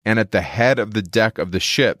 And at the head of the deck of the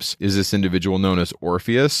ships is this individual known as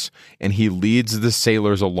Orpheus, and he leads the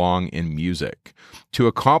sailors along in music. To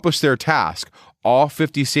accomplish their task, all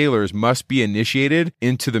 50 sailors must be initiated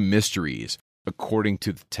into the mysteries, according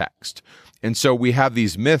to the text. And so we have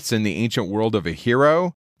these myths in the ancient world of a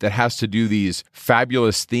hero that has to do these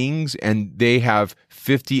fabulous things, and they have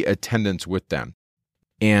 50 attendants with them.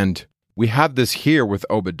 And we have this here with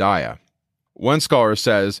Obadiah. One scholar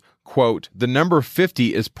says, quote, "The number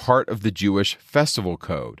 50 is part of the Jewish festival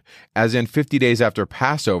code. As in 50 days after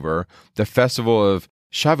Passover, the festival of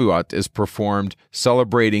Shavuot is performed,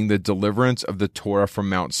 celebrating the deliverance of the Torah from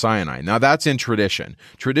Mount Sinai." Now that's in tradition.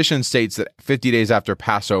 Tradition states that 50 days after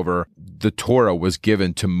Passover, the Torah was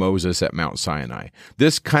given to Moses at Mount Sinai.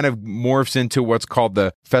 This kind of morphs into what's called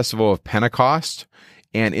the Festival of Pentecost.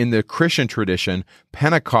 And in the Christian tradition,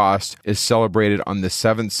 Pentecost is celebrated on the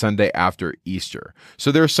 7th Sunday after Easter.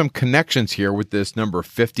 So there's some connections here with this number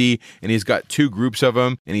 50, and he's got two groups of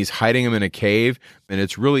them, and he's hiding them in a cave. And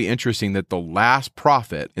it's really interesting that the last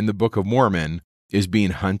prophet in the Book of Mormon is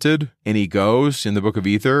being hunted, and he goes in the Book of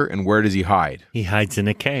Ether, and where does he hide? He hides in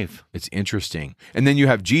a cave. It's interesting. And then you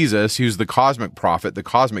have Jesus, who's the cosmic prophet, the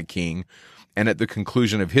cosmic king, and at the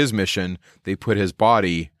conclusion of his mission, they put his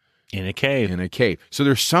body in a cave. So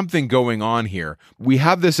there's something going on here. We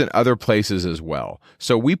have this in other places as well.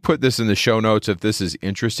 So we put this in the show notes if this is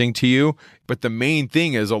interesting to you. But the main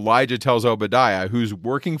thing is Elijah tells Obadiah, who's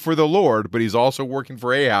working for the Lord, but he's also working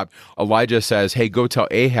for Ahab. Elijah says, "Hey, go tell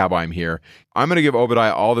Ahab I'm here." I'm going to give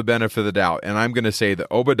Obadiah all the benefit of the doubt. And I'm going to say that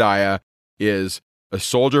Obadiah is a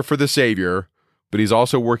soldier for the Savior, but he's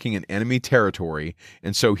also working in enemy territory.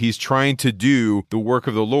 And so he's trying to do the work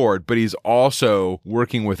of the Lord, but he's also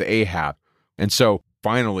working with Ahab. And so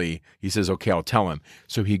finally he says, "Okay, I'll tell him."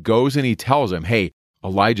 So he goes and he tells him, "Hey,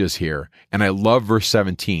 Elijah's here." And I love verse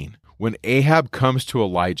 17. When Ahab comes to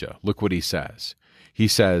Elijah, look what he says. He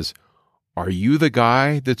says, "Are you the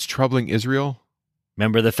guy that's troubling Israel?"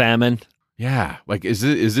 Remember the famine? Yeah, like, is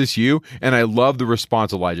this you? And I love the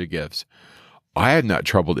response Elijah gives. I have not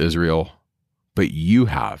troubled Israel, but you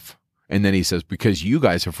have. And then he says, because you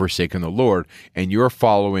guys have forsaken the Lord and you're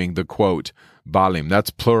following the, quote, Baalim. That's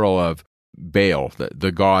plural of Baal,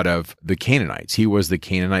 the god of the Canaanites. He was the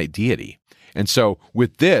Canaanite deity. And so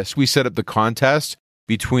with this, we set up the contest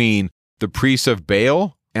between the priests of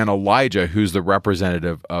Baal and Elijah, who's the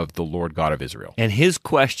representative of the Lord God of Israel. And his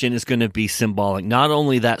question is going to be symbolic, not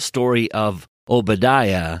only that story of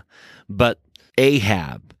Obadiah, but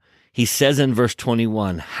Ahab. He says in verse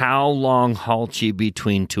 21, how long halt ye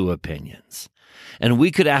between two opinions? And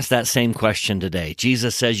we could ask that same question today.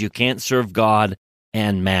 Jesus says you can't serve God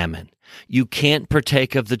and mammon. You can't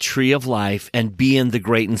partake of the tree of life and be in the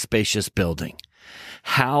great and spacious building.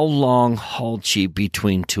 How long halt ye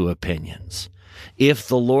between two opinions? If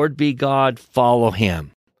the Lord be God, follow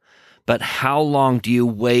him. But how long do you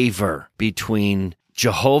waver between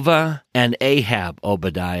Jehovah and Ahab,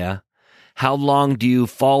 Obadiah? How long do you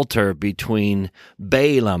falter between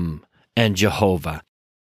Balaam and Jehovah?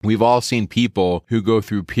 We've all seen people who go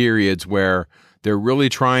through periods where they're really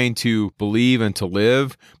trying to believe and to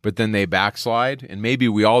live, but then they backslide. And maybe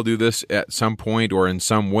we all do this at some point or in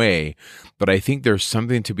some way. But I think there's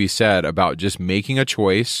something to be said about just making a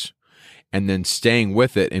choice and then staying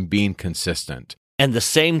with it and being consistent. And the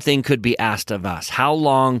same thing could be asked of us. How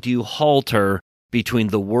long do you halter between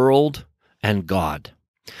the world and God?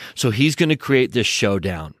 So he's going to create this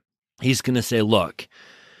showdown. He's going to say, look,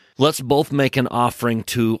 let's both make an offering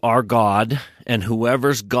to our God, and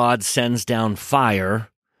whoever's God sends down fire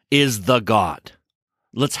is the God.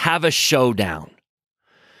 Let's have a showdown.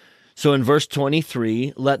 So in verse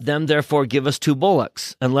 23, let them therefore give us 2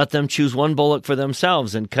 bullocks, and let them choose 1 bullock for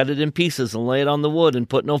themselves, and cut it in pieces, and lay it on the wood, and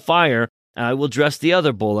put no fire. And I will dress the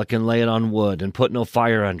other bullock, and lay it on wood, and put no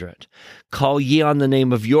fire under it. Call ye on the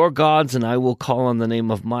name of your gods, and I will call on the name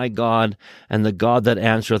of my God, and the God that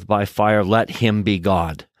answereth by fire, let him be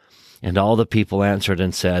God. And all the people answered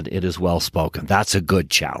and said, it is well spoken. That's a good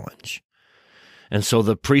challenge. And so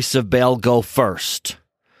the priests of Baal go first.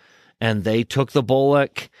 And they took the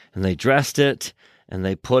bullock, and they dressed it, and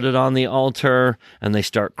they put it on the altar, and they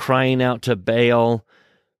start crying out to Baal.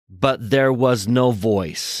 But there was no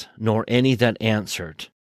voice, nor any that answered.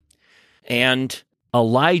 And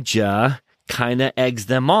Elijah kind of eggs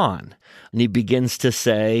them on. And he begins to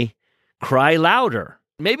say, cry louder.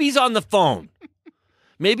 Maybe he's on the phone.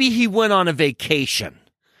 Maybe he went on a vacation.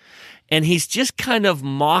 And he's just kind of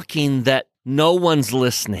mocking that no one's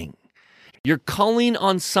listening. You're calling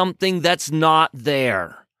on something that's not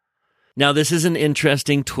there. Now, this is an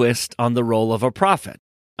interesting twist on the role of a prophet.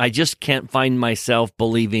 I just can't find myself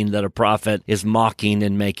believing that a prophet is mocking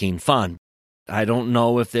and making fun. I don't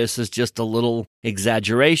know if this is just a little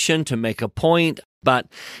exaggeration to make a point, but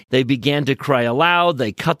they began to cry aloud.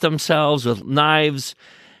 They cut themselves with knives,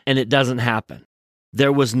 and it doesn't happen.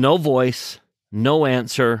 There was no voice, no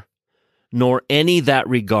answer, nor any that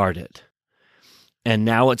regarded. And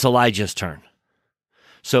now it's Elijah's turn.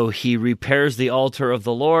 So he repairs the altar of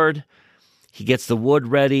the Lord. He gets the wood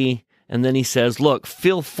ready. And then he says, look,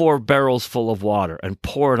 fill 4 barrels full of water and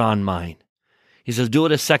pour it on mine. He says, do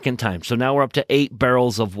it a second time. So now we're up to 8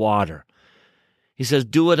 barrels of water. He says,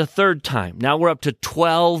 do it a third time. Now we're up to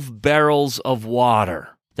 12 barrels of water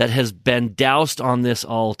that has been doused on this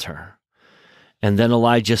altar. And then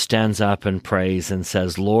Elijah stands up and prays and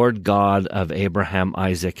says, Lord God of Abraham,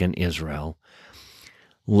 Isaac, and Israel,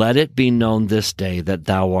 let it be known this day that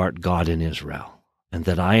thou art God in Israel, and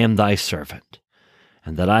that I am thy servant,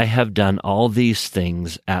 and that I have done all these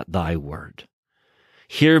things at thy word.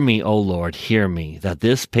 Hear me, O Lord, hear me, that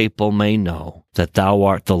this people may know that thou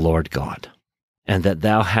art the Lord God, and that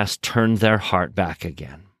thou hast turned their heart back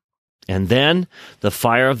again. And then the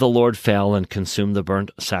fire of the Lord fell and consumed the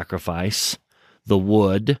burnt sacrifice, the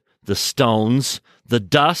wood, the stones, the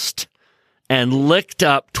dust, and licked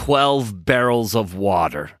up 12 barrels of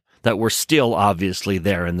water that were still obviously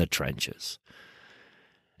there in the trenches.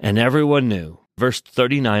 And everyone knew. Verse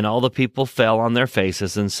 39, all the people fell on their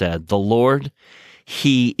faces and said, the Lord,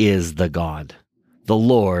 he is the God. The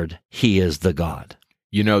Lord, he is the God.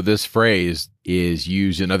 You know, this phrase is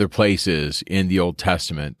used in other places in the Old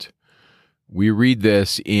Testament. We read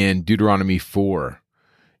this in Deuteronomy 4,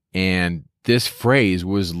 and this phrase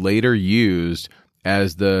was later used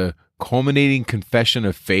as the culminating confession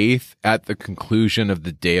of faith at the conclusion of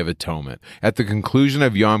the Day of Atonement. At the conclusion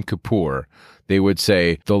of Yom Kippur, they would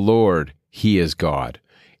say, the Lord, he is God.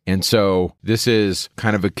 And so this is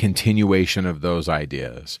kind of a continuation of those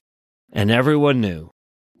ideas. And everyone knew,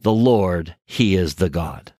 the Lord, he is the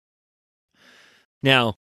God.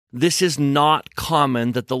 Now, This is not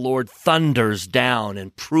common that the Lord thunders down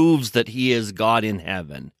and proves that he is God in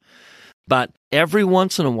heaven. But every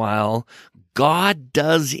once in a while, God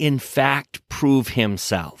does in fact prove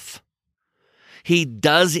himself. He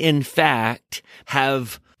does in fact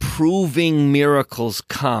have proving miracles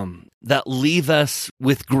come that leave us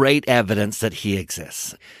with great evidence that he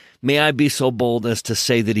exists. May I be so bold as to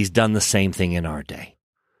say that he's done the same thing in our day.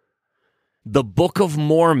 The Book of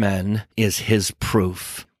Mormon is his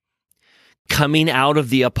proof. Coming out of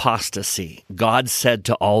the apostasy, God said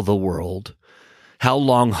to all the world, "How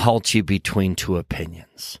long halt ye between two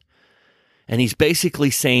opinions?" And he's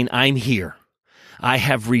basically saying, I'm here. I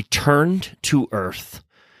have returned to earth,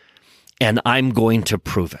 and I'm going to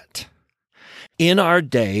prove it. In our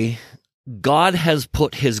day, God has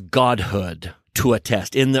put his godhood to a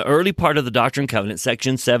test. In the early part of the Doctrine and Covenants,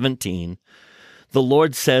 section 17, the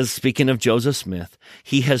Lord says, speaking of Joseph Smith,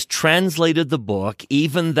 he has translated the book,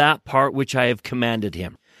 even that part which I have commanded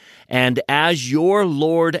him. And as your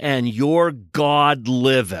Lord and your God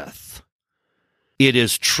liveth, it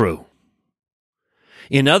is true.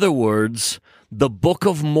 In other words, the Book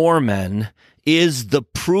of Mormon is the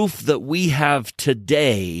proof that we have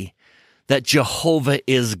today that Jehovah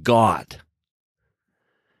is God.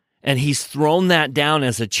 And he's thrown that down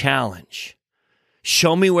as a challenge.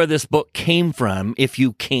 Show me where this book came from if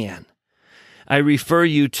you can. I refer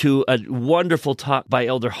you to a wonderful talk by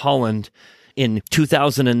Elder Holland in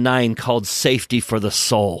 2009 called Safety for the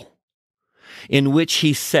Soul, in which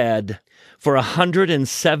he said, for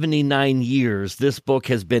 179 years, this book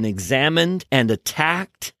has been examined and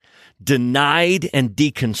attacked, denied and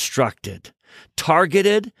deconstructed,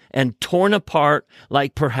 targeted and torn apart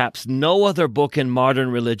like perhaps no other book in modern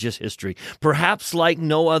religious history, perhaps like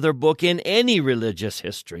no other book in any religious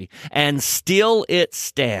history, and still it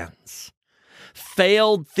stands.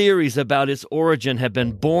 Failed theories about its origin have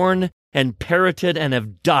been born and parroted and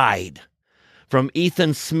have died. From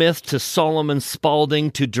Ethan Smith to Solomon Spaulding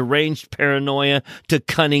to deranged paranoia to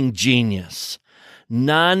cunning genius.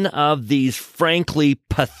 None of these frankly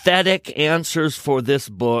pathetic answers for this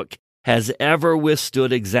book has ever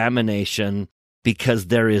withstood examination, because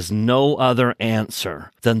there is no other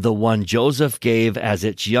answer than the one Joseph gave as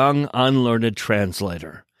its young, unlearned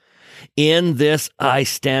translator. In this I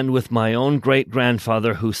stand with my own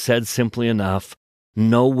great-grandfather, who said simply enough,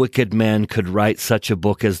 no wicked man could write such a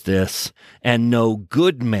book as this, and no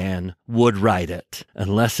good man would write it,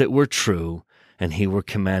 unless it were true and he were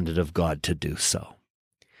commanded of God to do so.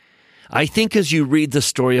 I think as you read the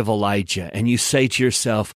story of Elijah and you say to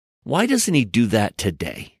yourself, why doesn't he do that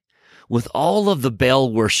today? With all of the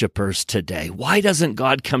Baal worshipers today, why doesn't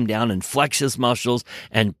God come down and flex his muscles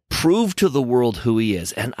and prove to the world who he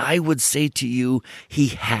is? And I would say to you, he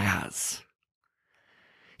has.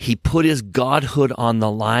 He put his godhood on the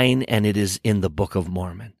line, and it is in the Book of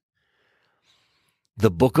Mormon. The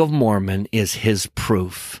Book of Mormon is his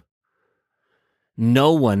proof.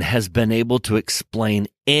 No one has been able to explain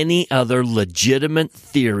any other legitimate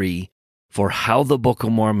theory for how the Book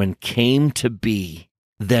of Mormon came to be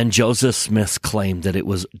than Joseph Smith's claim that it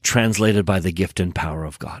was translated by the gift and power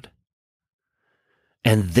of God.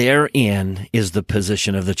 And therein is the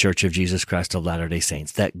position of the Church of Jesus Christ of Latter-day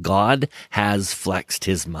Saints, that God has flexed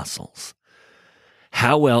his muscles.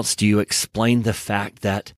 How else do you explain the fact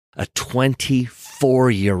that a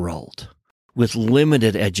 24-year-old with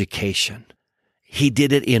limited education, he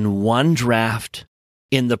did it in one draft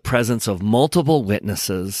in the presence of multiple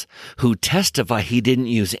witnesses who testify he didn't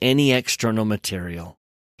use any external material.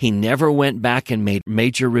 He never went back and made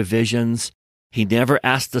major revisions. He never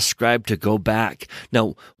asked the scribe to go back.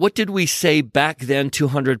 Now, what did we say back then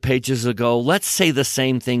 200 pages ago? Let's say the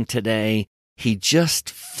same thing today. He just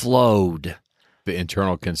flowed. The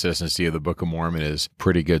internal consistency of the Book of Mormon is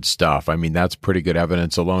pretty good stuff. I mean, that's pretty good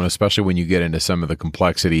evidence alone, especially when you get into some of the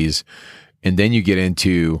complexities. And then you get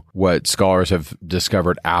into what scholars have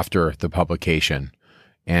discovered after the publication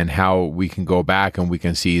and how we can go back and we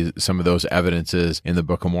can see some of those evidences in the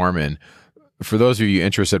Book of Mormon. For those of you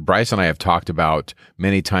interested, Bryce and I have talked about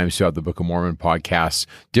many times throughout the Book of Mormon podcasts,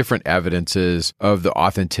 different evidences of the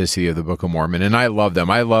authenticity of the Book of Mormon. And I love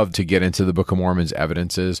them. I love to get into the Book of Mormon's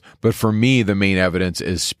evidences. But for me, the main evidence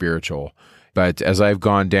is spiritual. But as I've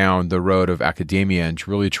gone down the road of academia and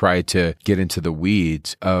really tried to get into the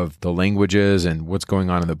weeds of the languages and what's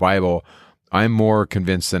going on in the Bible, I'm more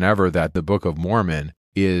convinced than ever that the Book of Mormon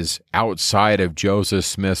is outside of Joseph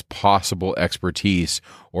Smith's possible expertise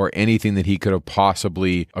or anything that he could have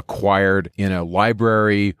possibly acquired in a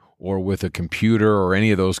library or with a computer or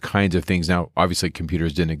any of those kinds of things. Now, obviously,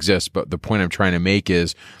 computers didn't exist, but the point I'm trying to make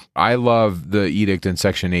is I love the edict in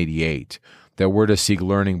Section 88 that we're to seek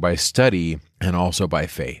learning by study and also by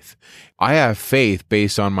faith. I have faith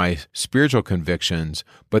based on my spiritual convictions,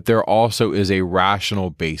 but there also is a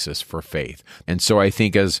rational basis for faith. And so I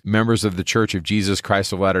think as members of the Church of Jesus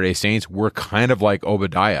Christ of Latter-day Saints, we're kind of like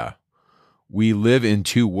Obadiah. We live in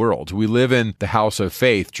two worlds. We live in the house of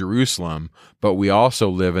faith, Jerusalem, but we also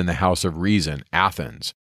live in the house of reason,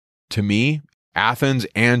 Athens. To me, Athens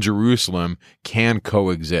and Jerusalem can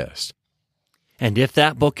coexist. And if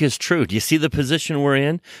that book is true, do you see the position we're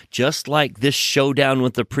in? Just like this showdown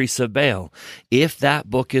with the priests of Baal. If that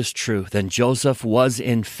book is true, then Joseph was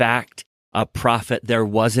in fact a prophet. There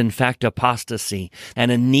was in fact apostasy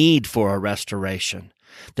and a need for a restoration.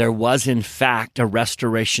 There was in fact a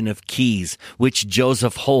restoration of keys, which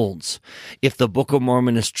Joseph holds. If the Book of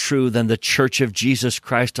Mormon is true, then the Church of Jesus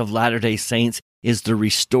Christ of Latter-day Saints is the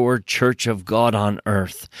restored church of God on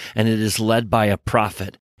earth, and it is led by a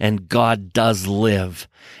prophet. And God does live,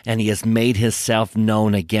 and he has made himself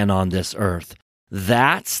known again on this earth.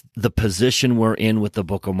 That's the position we're in with the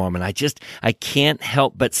Book of Mormon. I can't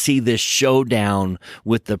help but see this showdown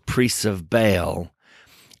with the priests of Baal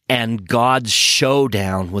and God's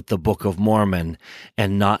showdown with the Book of Mormon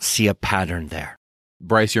and not see a pattern there.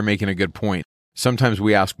 Bryce, you're making a good point. Sometimes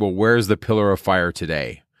we ask, well, where's the pillar of fire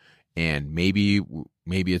today? And maybe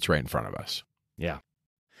it's right in front of us. Yeah.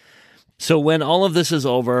 So when all of this is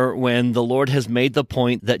over, when the Lord has made the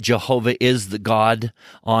point that Jehovah is the God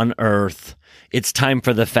on earth, it's time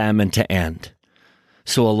for the famine to end.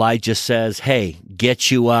 So Elijah says, hey,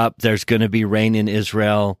 get you up. There's going to be rain in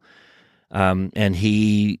Israel. And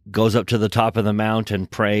he goes up to the top of the mount and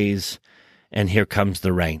prays, and here comes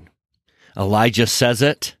the rain. Elijah says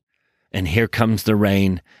it, and here comes the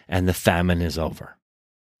rain, and the famine is over.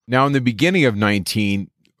 Now, in the beginning of 19,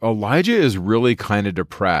 Elijah is really kind of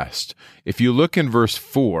depressed. If you look in verse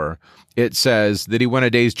 4, it says that he went a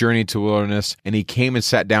day's journey to the wilderness, and he came and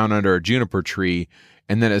sat down under a juniper tree.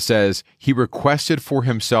 And then it says, he requested for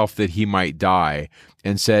himself that he might die,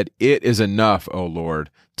 and said, "It is enough, O Lord.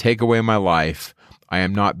 Take away my life. I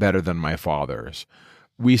am not better than my fathers."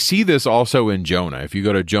 We see this also in Jonah. If you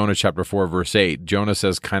go to Jonah chapter 4, verse 8, Jonah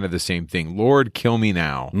says kind of the same thing. Lord, kill me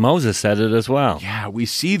now. Moses said it as well. Yeah, we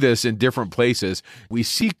see this in different places. We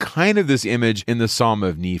see kind of this image in the Psalm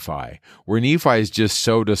of Nephi, where Nephi is just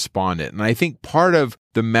so despondent. And I think part of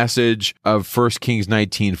the message of 1 Kings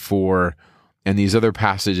 19:4 and these other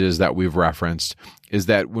passages that we've referenced is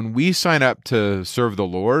that when we sign up to serve the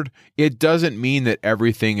Lord, it doesn't mean that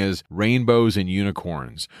everything is rainbows and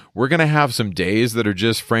unicorns. We're going to have some days that are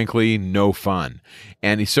just frankly no fun.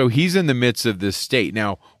 And so he's in the midst of this state.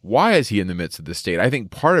 Now, why is he in the midst of this state? I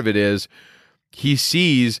think part of it is he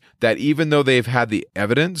sees that even though they've had the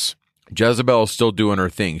evidence, Jezebel is still doing her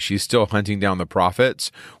thing. She's still hunting down the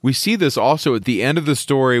prophets. We see this also at the end of the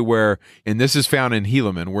story where, and this is found in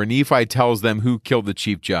Helaman, where Nephi tells them who killed the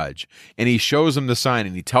chief judge. And he shows them the sign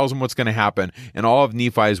and he tells them what's going to happen. And all of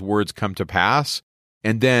Nephi's words come to pass.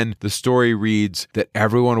 And then the story reads that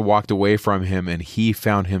everyone walked away from him and he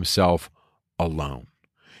found himself alone.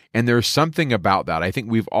 And there's something about that. I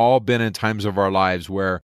think we've all been in times of our lives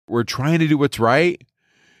where we're trying to do what's right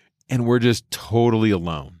and we're just totally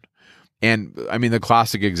alone. And I mean, the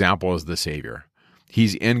classic example is the Savior.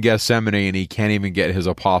 He's in Gethsemane and he can't even get his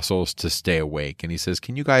apostles to stay awake. And he says,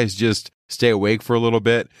 can you guys just stay awake for a little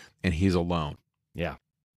bit? And he's alone. Yeah.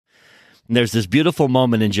 And there's this beautiful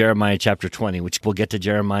moment in Jeremiah chapter 20, which we'll get to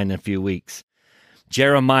Jeremiah in a few weeks.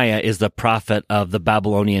 Jeremiah is the prophet of the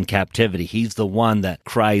Babylonian captivity. He's the one that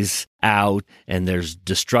cries out and there's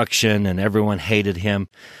destruction and everyone hated him.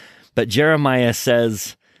 But Jeremiah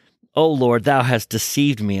says, O Lord, thou hast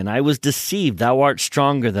deceived me, and I was deceived. Thou art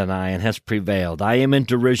stronger than I, and hast prevailed. I am in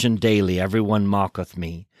derision daily. Everyone mocketh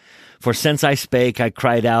me. For since I spake, I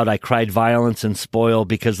cried out, I cried violence and spoil,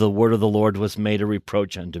 because the word of the Lord was made a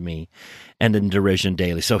reproach unto me, and in derision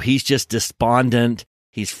daily. So he's just despondent.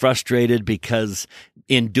 He's frustrated because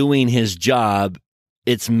in doing his job,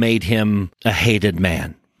 it's made him a hated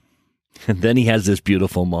man. And then he has this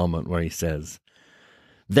beautiful moment where he says,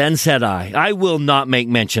 Then said I will not make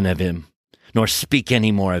mention of him, nor speak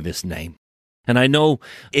any more of his name. And I know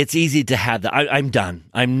it's easy to have that. I'm done.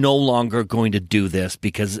 I'm no longer going to do this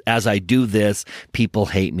because as I do this, people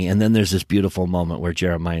hate me. And then there's this beautiful moment where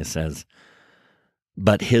Jeremiah says,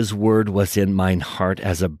 But his word was in mine heart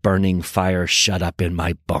as a burning fire shut up in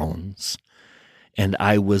my bones. And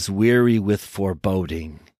I was weary with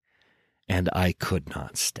foreboding, and I could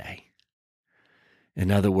not stay.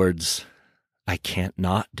 In other words, I can't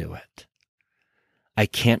not do it. I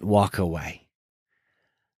can't walk away.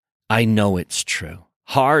 I know it's true.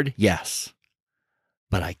 Hard, yes.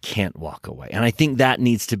 but I can't walk away. And I think that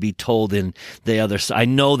needs to be told in the other side. I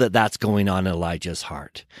know that that's going on in Elijah's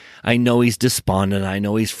heart. I know he's despondent. I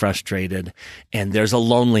know he's frustrated. And there's a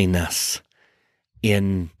loneliness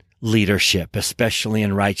in leadership, especially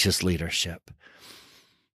in righteous leadership.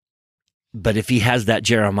 But if he has that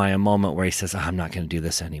Jeremiah moment where he says, I'm not going to do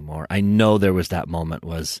this anymore. I know there was that moment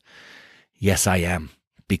was, yes, I am,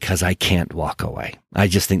 because I can't walk away. I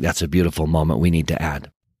just think that's a beautiful moment we need to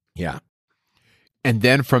add. Yeah. And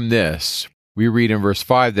then from this, we read in verse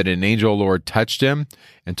 5 that an angel of the Lord touched him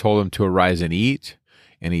and told him to arise and eat,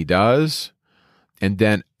 and he does. And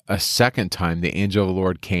then a second time, the angel of the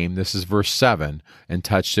Lord came, this is verse 7, and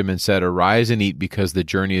touched him and said, arise and eat, because the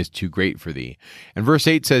journey is too great for thee. And verse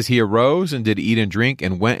 8 says, he arose and did eat and drink,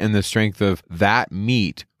 and went in the strength of that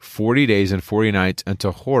meat 40 days and 40 nights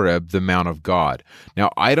unto Horeb, the mount of God.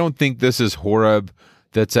 Now, I don't think this is Horeb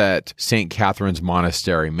that's at St. Catherine's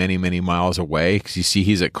Monastery, many, many miles away, because you see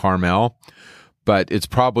he's at Carmel. But it's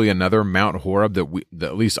probably another Mount Horeb that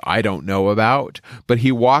at least I don't know about. But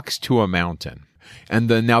he walks to a mountain. And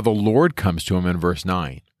then now the Lord comes to him in verse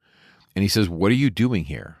 9. And he says, what are you doing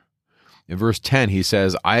here? In verse 10, he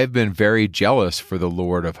says, I have been very jealous for the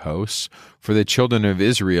Lord of hosts, for the children of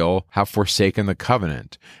Israel have forsaken the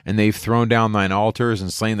covenant, and they've thrown down thine altars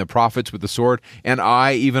and slain the prophets with the sword, and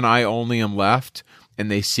I, even I only, am left, and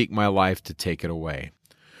they seek my life to take it away.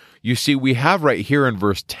 You see, we have right here in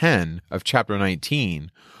verse 10 of chapter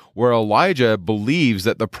 19, where Elijah believes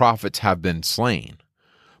that the prophets have been slain.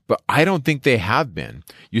 But I don't think they have been.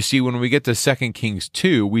 You see, when we get to 2 Kings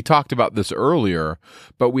 2, we talked about this earlier,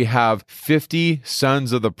 but we have 50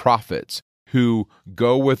 sons of the prophets who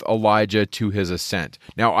go with Elijah to his ascent.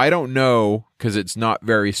 Now, I don't know, because it's not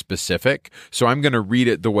very specific, so I'm going to read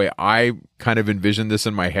it the way I kind of envision this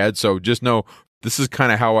in my head. So just know this is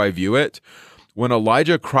kind of how I view it. When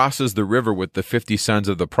Elijah crosses the river with the 50 sons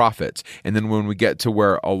of the prophets, and then when we get to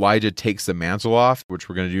where Elijah takes the mantle off, which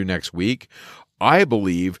we're going to do next week, I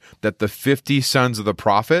believe that the 50 sons of the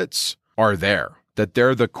prophets are there, that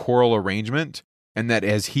they're the choral arrangement, and that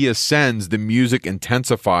as he ascends, the music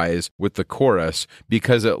intensifies with the chorus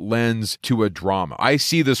because it lends to a drama. I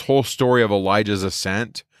see this whole story of Elijah's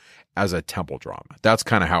ascent as a temple drama. That's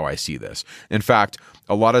kind of how I see this. In fact,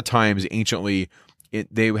 a lot of times anciently,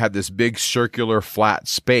 they had this big circular flat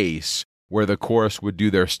space where the chorus would do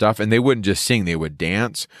their stuff, and they wouldn't just sing, they would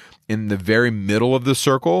dance. In the very middle of the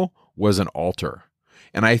circle was an altar.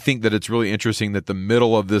 And I think that it's really interesting that the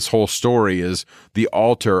middle of this whole story is the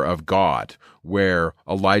altar of God, where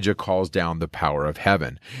Elijah calls down the power of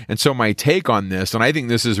heaven. And so my take on this, and I think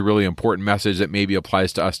this is a really important message that maybe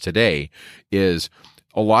applies to us today, is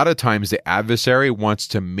a lot of times the adversary wants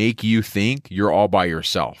to make you think you're all by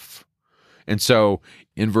yourself. And so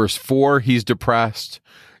in verse 4, he's depressed.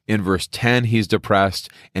 In verse 10, he's depressed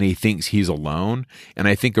and he thinks he's alone. And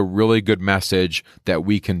I think a really good message that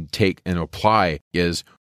we can take and apply is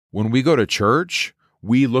when we go to church,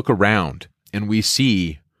 we look around and we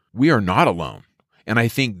see we are not alone. And I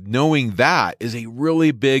think knowing that is a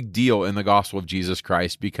really big deal in the gospel of Jesus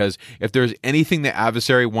Christ, because if there's anything the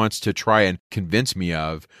adversary wants to try and convince me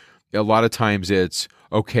of, a lot of times it's,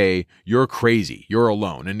 okay, you're crazy, you're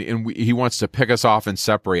alone. And he wants to pick us off and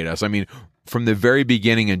separate us. I mean, from the very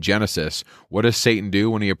beginning in Genesis, what does Satan do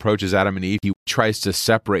when he approaches Adam and Eve? He tries to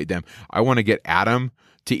separate them. I want to get Adam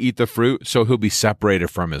to eat the fruit, so he'll be separated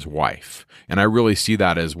from his wife. And I really see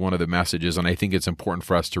that as one of the messages, and I think it's important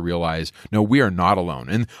for us to realize, no, we are not alone.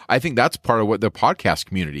 And I think that's part of what the podcast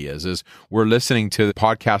community is we're listening to the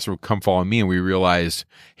podcast of Come Follow Me, and we realize,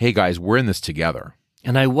 hey guys, we're in this together.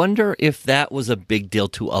 And I wonder if that was a big deal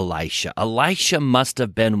to Elisha. Elisha must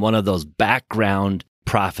have been one of those background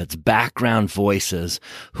prophets, background voices,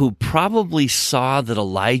 who probably saw that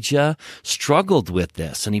Elijah struggled with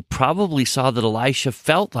this. And he probably saw that Elisha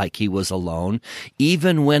felt like he was alone,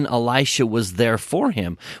 even when Elisha was there for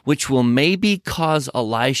him, which will maybe cause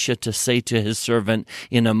Elisha to say to his servant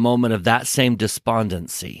in a moment of that same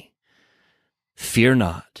despondency, fear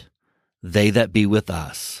not, they that be with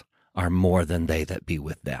us are more than they that be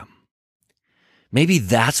with them. Maybe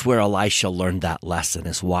that's where Elisha learned that lesson,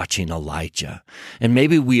 is watching Elijah. And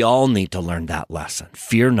maybe we all need to learn that lesson.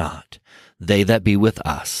 Fear not, they that be with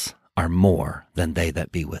us are more than they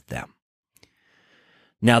that be with them.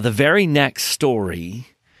 Now, the very next story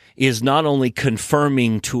is not only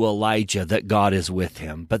confirming to Elijah that God is with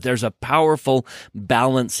him, but there's a powerful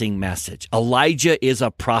balancing message. Elijah is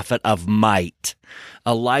a prophet of might.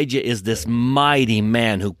 Elijah is this mighty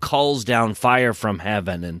man who calls down fire from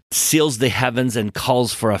heaven and seals the heavens and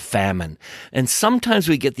calls for a famine. And sometimes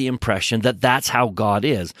we get the impression that that's how God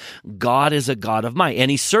is. God is a God of might,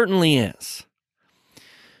 and he certainly is.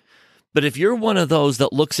 But if you're one of those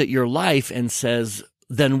that looks at your life and says,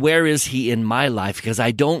 then where is he in my life? Because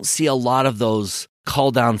I don't see a lot of those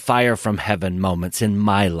call down fire from heaven moments in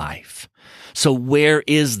my life. So where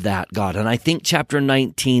is that, God? And I think chapter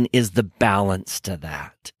 19 is the balance to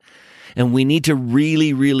that. And we need to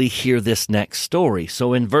really, really hear this next story.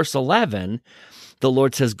 So in verse 11, the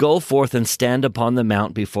Lord says, go forth and stand upon the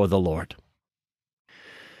mount before the Lord.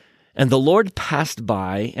 And the Lord passed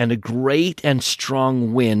by, and a great and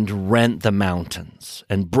strong wind rent the mountains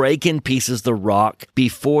and brake in pieces the rock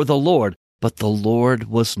before the Lord. But the Lord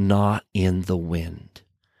was not in the wind.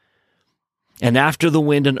 And after the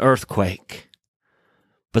wind, an earthquake.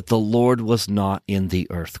 But the Lord was not in the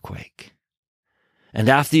earthquake. And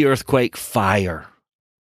after the earthquake, fire.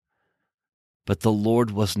 But the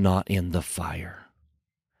Lord was not in the fire.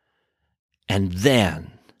 And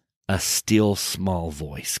then a still small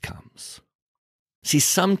voice comes. See,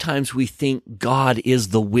 sometimes we think God is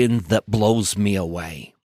the wind that blows me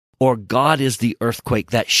away, or God is the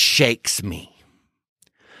earthquake that shakes me,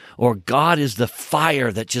 or God is the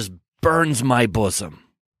fire that just burns my bosom.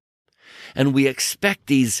 And we expect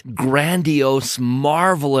these grandiose,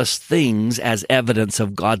 marvelous things as evidence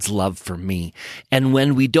of God's love for me. And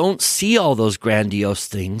when we don't see all those grandiose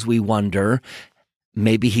things, we wonder,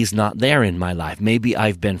 maybe he's not there in my life. Maybe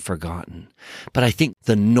I've been forgotten. But I think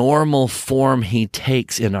the normal form he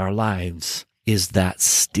takes in our lives is that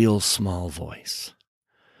still small voice,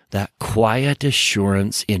 that quiet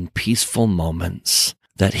assurance in peaceful moments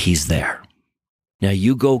that he's there. Now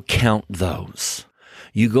you go count those.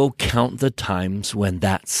 You go count the times when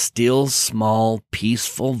that still small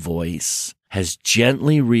peaceful voice has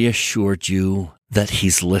gently reassured you that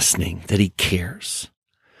he's listening, that he cares.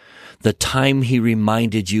 The time he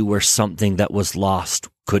reminded you where something that was lost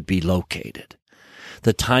could be located.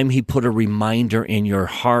 The time he put a reminder in your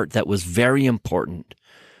heart that was very important.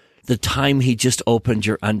 The time he just opened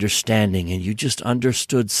your understanding and you just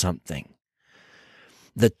understood something.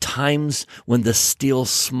 The times when the still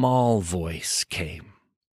small voice came.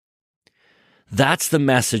 That's the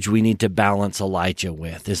message we need to balance Elijah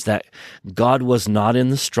with, is that God was not in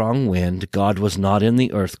the strong wind. God was not in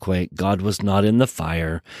the earthquake. God was not in the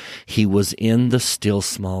fire. He was in the still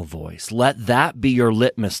small voice. Let that be your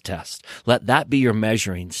litmus test. Let that be your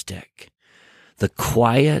measuring stick. The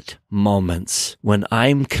quiet moments when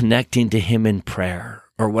I'm connecting to him in prayer,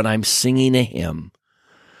 or when I'm singing a hymn,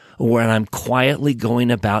 or when I'm quietly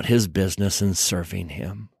going about his business and serving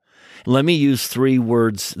him. Let me use 3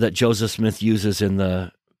 words that Joseph Smith uses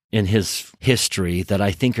in his history that I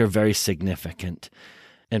think are very significant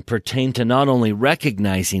and pertain to not only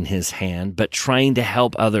recognizing his hand, but trying to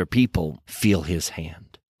help other people feel his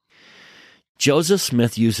hand. Joseph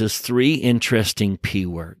Smith uses 3 interesting P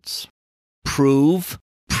words: prove,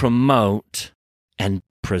 promote, and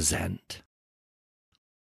present.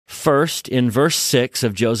 First, in verse 6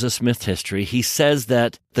 of Joseph Smith's history, he says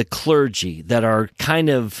that the clergy that are kind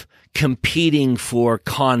of competing for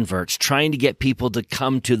converts, trying to get people to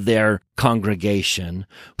come to their congregation,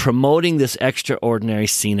 promoting this extraordinary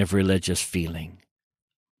scene of religious feeling.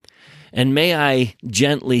 And may I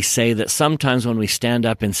gently say that sometimes when we stand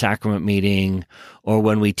up in sacrament meeting or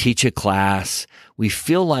when we teach a class, we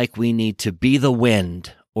feel like we need to be the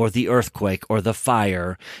wind or the earthquake or the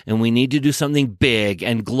fire, and we need to do something big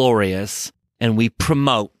and glorious, and we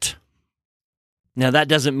promote. Now, that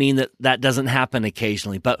doesn't mean that that doesn't happen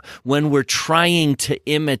occasionally, but when we're trying to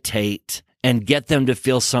imitate and get them to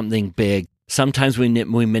feel something big, sometimes we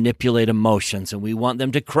manipulate emotions and we want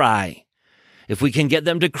them to cry. If we can get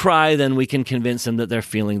them to cry, then we can convince them that they're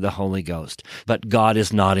feeling the Holy Ghost. But God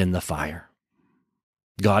is not in the fire.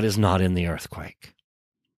 God is not in the earthquake.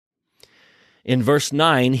 In verse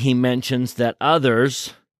 9, he mentions that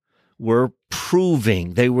others were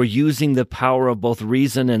proving. They were using the power of both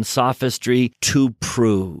reason and sophistry to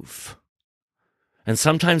prove. And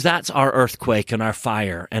sometimes that's our earthquake and our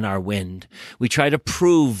fire and our wind. We try to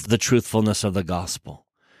prove the truthfulness of the gospel.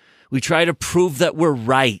 We try to prove that we're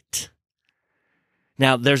right.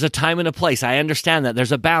 Now, there's a time and a place. I understand that.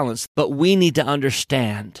 There's a balance. But we need to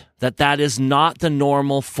understand that that is not the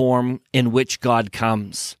normal form in which God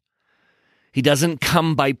comes. He doesn't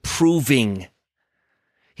come by proving.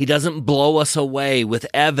 He doesn't blow us away with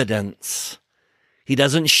evidence. He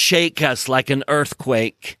doesn't shake us like an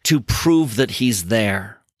earthquake to prove that he's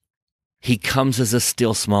there. He comes as a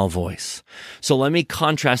still small voice. So let me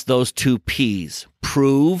contrast those 2 P's,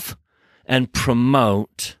 prove and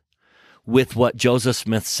promote, with what Joseph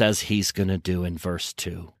Smith says he's going to do in verse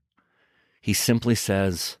 2. He simply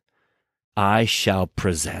says, I shall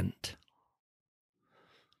present.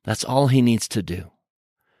 That's all he needs to do.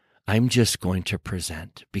 I'm just going to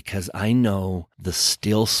present because I know the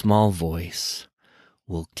still small voice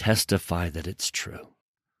will testify that it's true.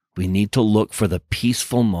 We need to look for the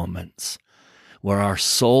peaceful moments where our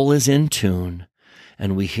soul is in tune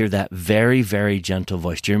and we hear that very, very gentle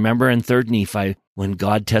voice. Do you remember in 3 Nephi when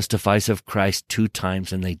God testifies of Christ 2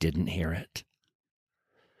 times and they didn't hear it?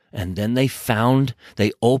 And then they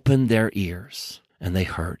opened their ears and they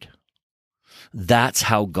heard. That's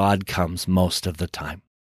how God comes most of the time.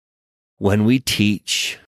 When we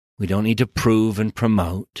teach, we don't need to prove and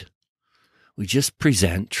promote. We just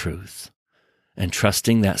present truth and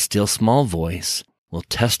trusting that still small voice will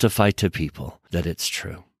testify to people that it's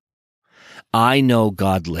true. I know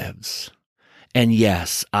God lives. And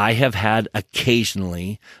yes, I have had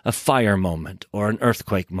occasionally a fire moment or an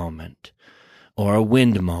earthquake moment or a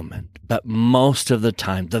wind moment. But most of the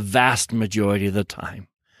time, the vast majority of the time,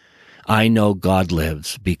 I know God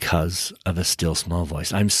lives because of a still small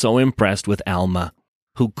voice. I'm so impressed with Alma,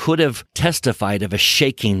 who could have testified of a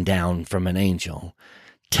shaking down from an angel,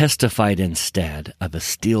 testified instead of a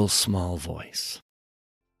still small voice.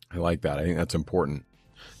 I like that. I think that's important.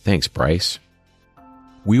 Thanks, Bryce.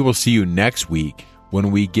 We will see you next week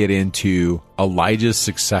when we get into Elijah's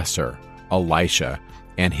successor, Elisha,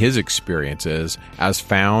 and his experiences as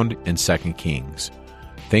found in 2 Kings.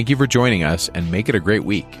 Thank you for joining us, and make it a great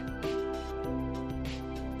week.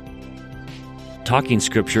 Talking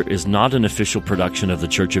Scripture is not an official production of The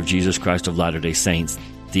Church of Jesus Christ of Latter-day Saints.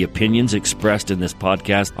 The opinions expressed in this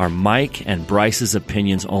podcast are Mike and Bryce's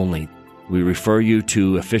opinions only. We refer you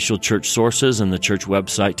to official church sources and the church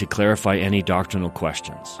website to clarify any doctrinal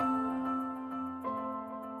questions.